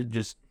 oh, you're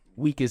just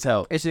weak as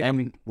hell. It's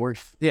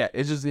worse. Yeah,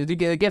 it's just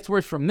it gets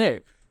worse from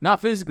there. Not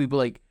physically, but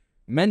like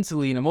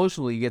mentally and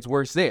emotionally, it gets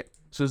worse there.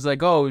 So it's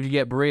like, oh, if you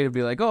get berated,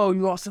 be like, oh,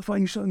 you lost the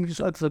fight, you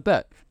sucks like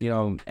that,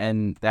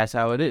 and that's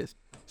how it is.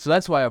 So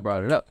that's why I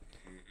brought it up.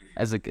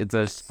 It's a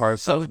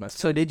part of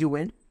So did you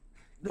win?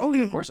 Oh,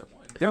 yeah, of course I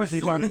won. There was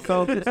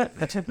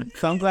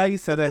so I'm glad you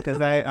said that because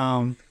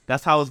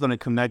that's how I was going to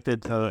connect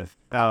it to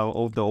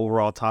the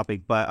overall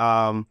topic. But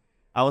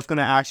I was going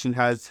to ask you,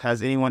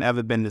 has anyone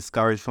ever been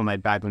discouraged from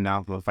like backing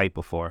down from a fight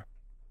before?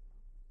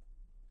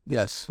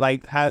 Yes.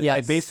 Like,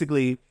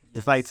 basically,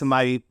 it's like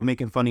somebody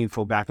making fun of you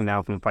for backing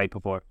down from a fight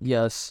before.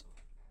 Yes.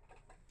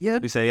 Yeah.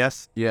 You say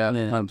yes? Yeah.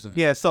 100%.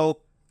 Yeah. So,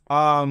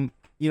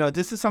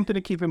 this is something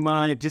to keep in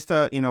mind. Just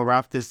to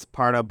wrap this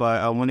part up.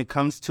 But when it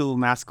comes to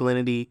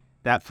masculinity,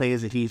 that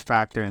plays a huge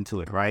factor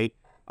into it, right?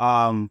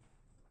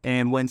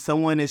 And when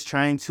someone is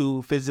trying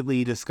to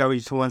physically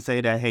discourage someone,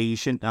 say that, hey, you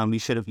should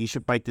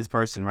fight this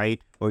person,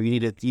 right? Or you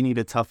need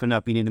to toughen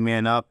up, you need to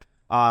man up.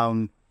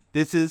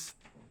 This is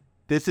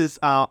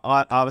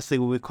obviously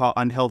what we call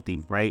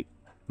unhealthy, right?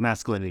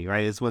 Masculinity,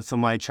 right? It's when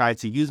somebody tries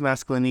to use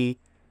masculinity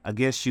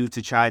against you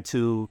to try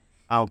to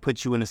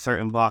put you in a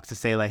certain box to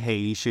say like, hey,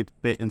 you should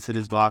fit into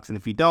this box, and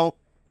if you don't,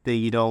 then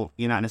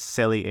you're not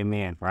necessarily a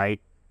man,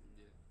 right?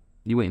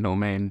 You ain't no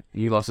man.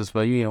 You lost this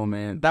fight. You ain't no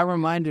man. That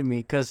reminded me,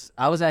 because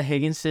I was at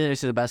Higginson,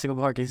 which is a basketball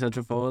park in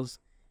Central Falls,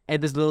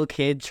 and this little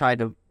kid tried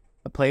to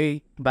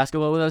play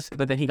basketball with us,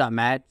 but then he got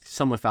mad.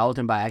 Someone fouled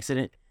him by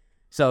accident.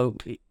 So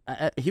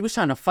he was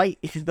trying to fight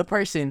the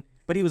person,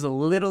 but he was a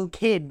little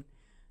kid.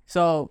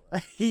 So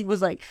he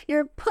was like,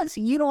 you're a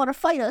pussy. You don't want to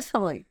fight us.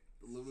 I'm like,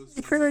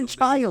 you're a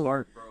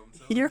child.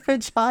 You're a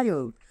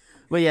child.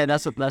 But yeah,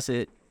 that's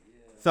it.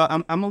 So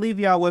I'm gonna leave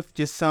y'all with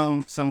just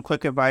some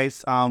quick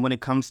advice when it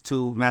comes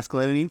to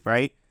masculinity,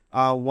 right?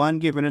 One,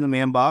 get rid of the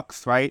man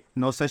box, right?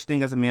 No such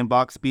thing as a man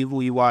box. Be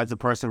who you are as a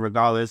person,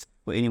 regardless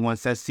what anyone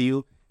says to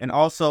you. And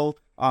also,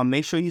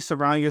 make sure you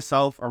surround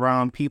yourself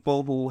around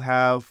people who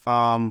healthy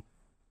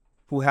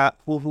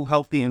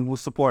and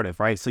who's supportive,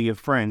 right? So your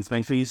friends.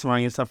 Make sure you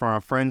surround yourself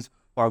around friends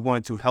who are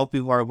going to help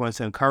you, who are going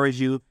to encourage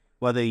you,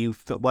 whether you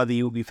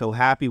feel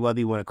happy, whether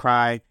you want to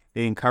cry.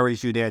 They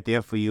encourage you, they're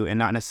there for you, and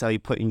not necessarily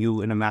putting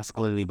you in a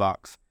masculinity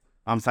box.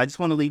 So I just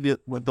want to leave you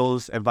with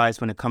those advice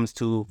when it comes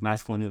to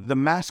masculinity. The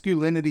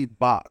masculinity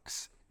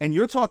box. And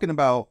you're talking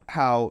about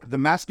how the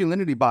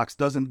masculinity box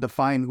doesn't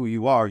define who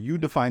you are. You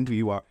define who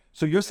you are.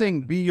 So you're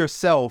saying be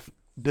yourself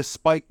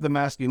despite the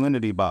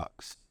masculinity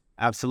box.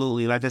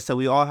 Absolutely. Like I said,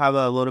 we all have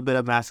a little bit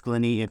of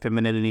masculinity and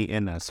femininity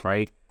in us,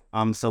 right?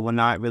 So we're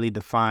not really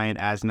defined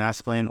as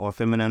masculine or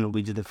feminine.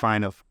 We just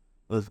define of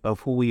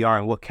who we are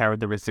and what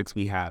characteristics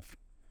we have.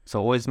 So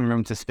always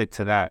remember to stick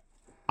to that.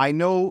 I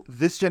know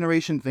this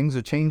generation, things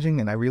are changing,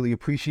 and I really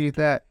appreciate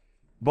that.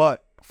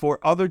 But for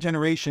other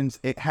generations,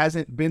 it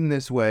hasn't been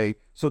this way.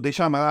 So,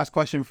 Deshaun, my last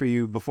question for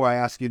you before I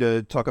ask you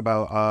to talk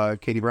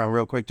about Katie Brown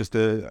real quick, just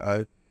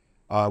to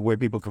where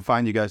people can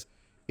find you guys,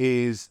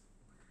 is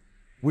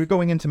we're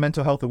going into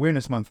Mental Health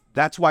Awareness Month.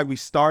 That's why we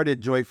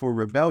started Joyful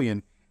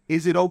Rebellion.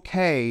 Is it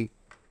okay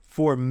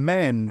for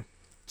men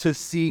to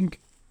seek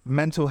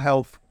mental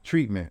health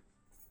treatment?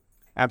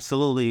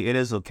 Absolutely, it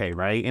is okay,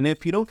 right? And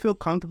if you don't feel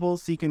comfortable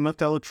seeking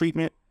mental health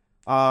treatment,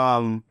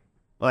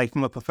 like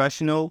from a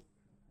professional,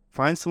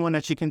 find someone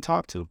that you can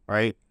talk to,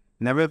 right?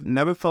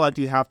 Never feel like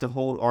you have to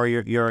hold all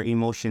your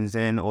emotions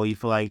in, or you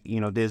feel like,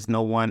 there's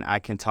no one I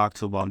can talk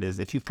to about this.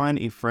 If you find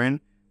a friend,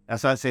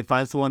 that's why I say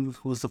find someone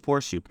who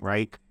supports you,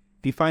 right?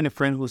 If you find a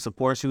friend who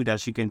supports you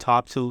that you can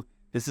talk to,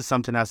 this is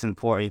something that's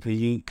important.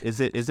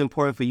 Because it's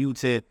important for you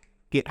to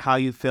get how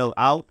you feel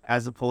out,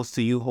 as opposed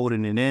to you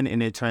holding it in,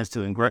 and it turns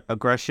to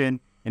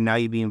aggression, and now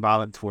you're being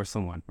violent towards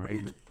someone,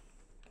 right?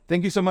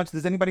 Thank you so much.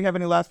 Does anybody have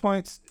any last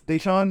points?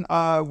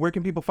 Deshaun, where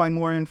can people find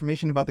more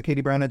information about the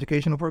Katie Brown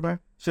Educational Program?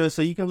 Sure.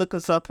 So you can look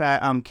us up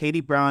at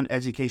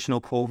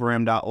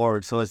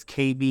katiebrowneducationalprogram.org. So it's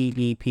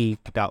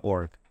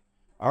kbep.org.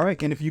 All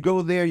right. And if you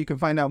go there, you can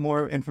find out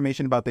more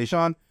information about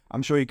Deshaun.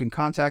 I'm sure you can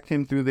contact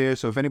him through there.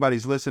 So if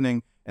anybody's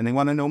listening and they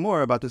want to know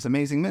more about this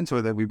amazing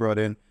mentor that we brought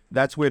in,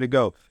 that's where to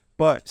go.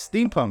 But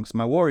Steampunks,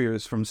 my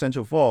warriors from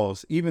Central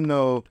Falls, even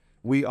though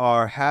we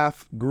are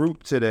half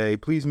group today,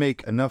 please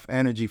make enough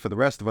energy for the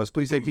rest of us.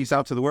 Please say peace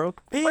out to the world.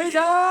 Peace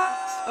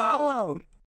out!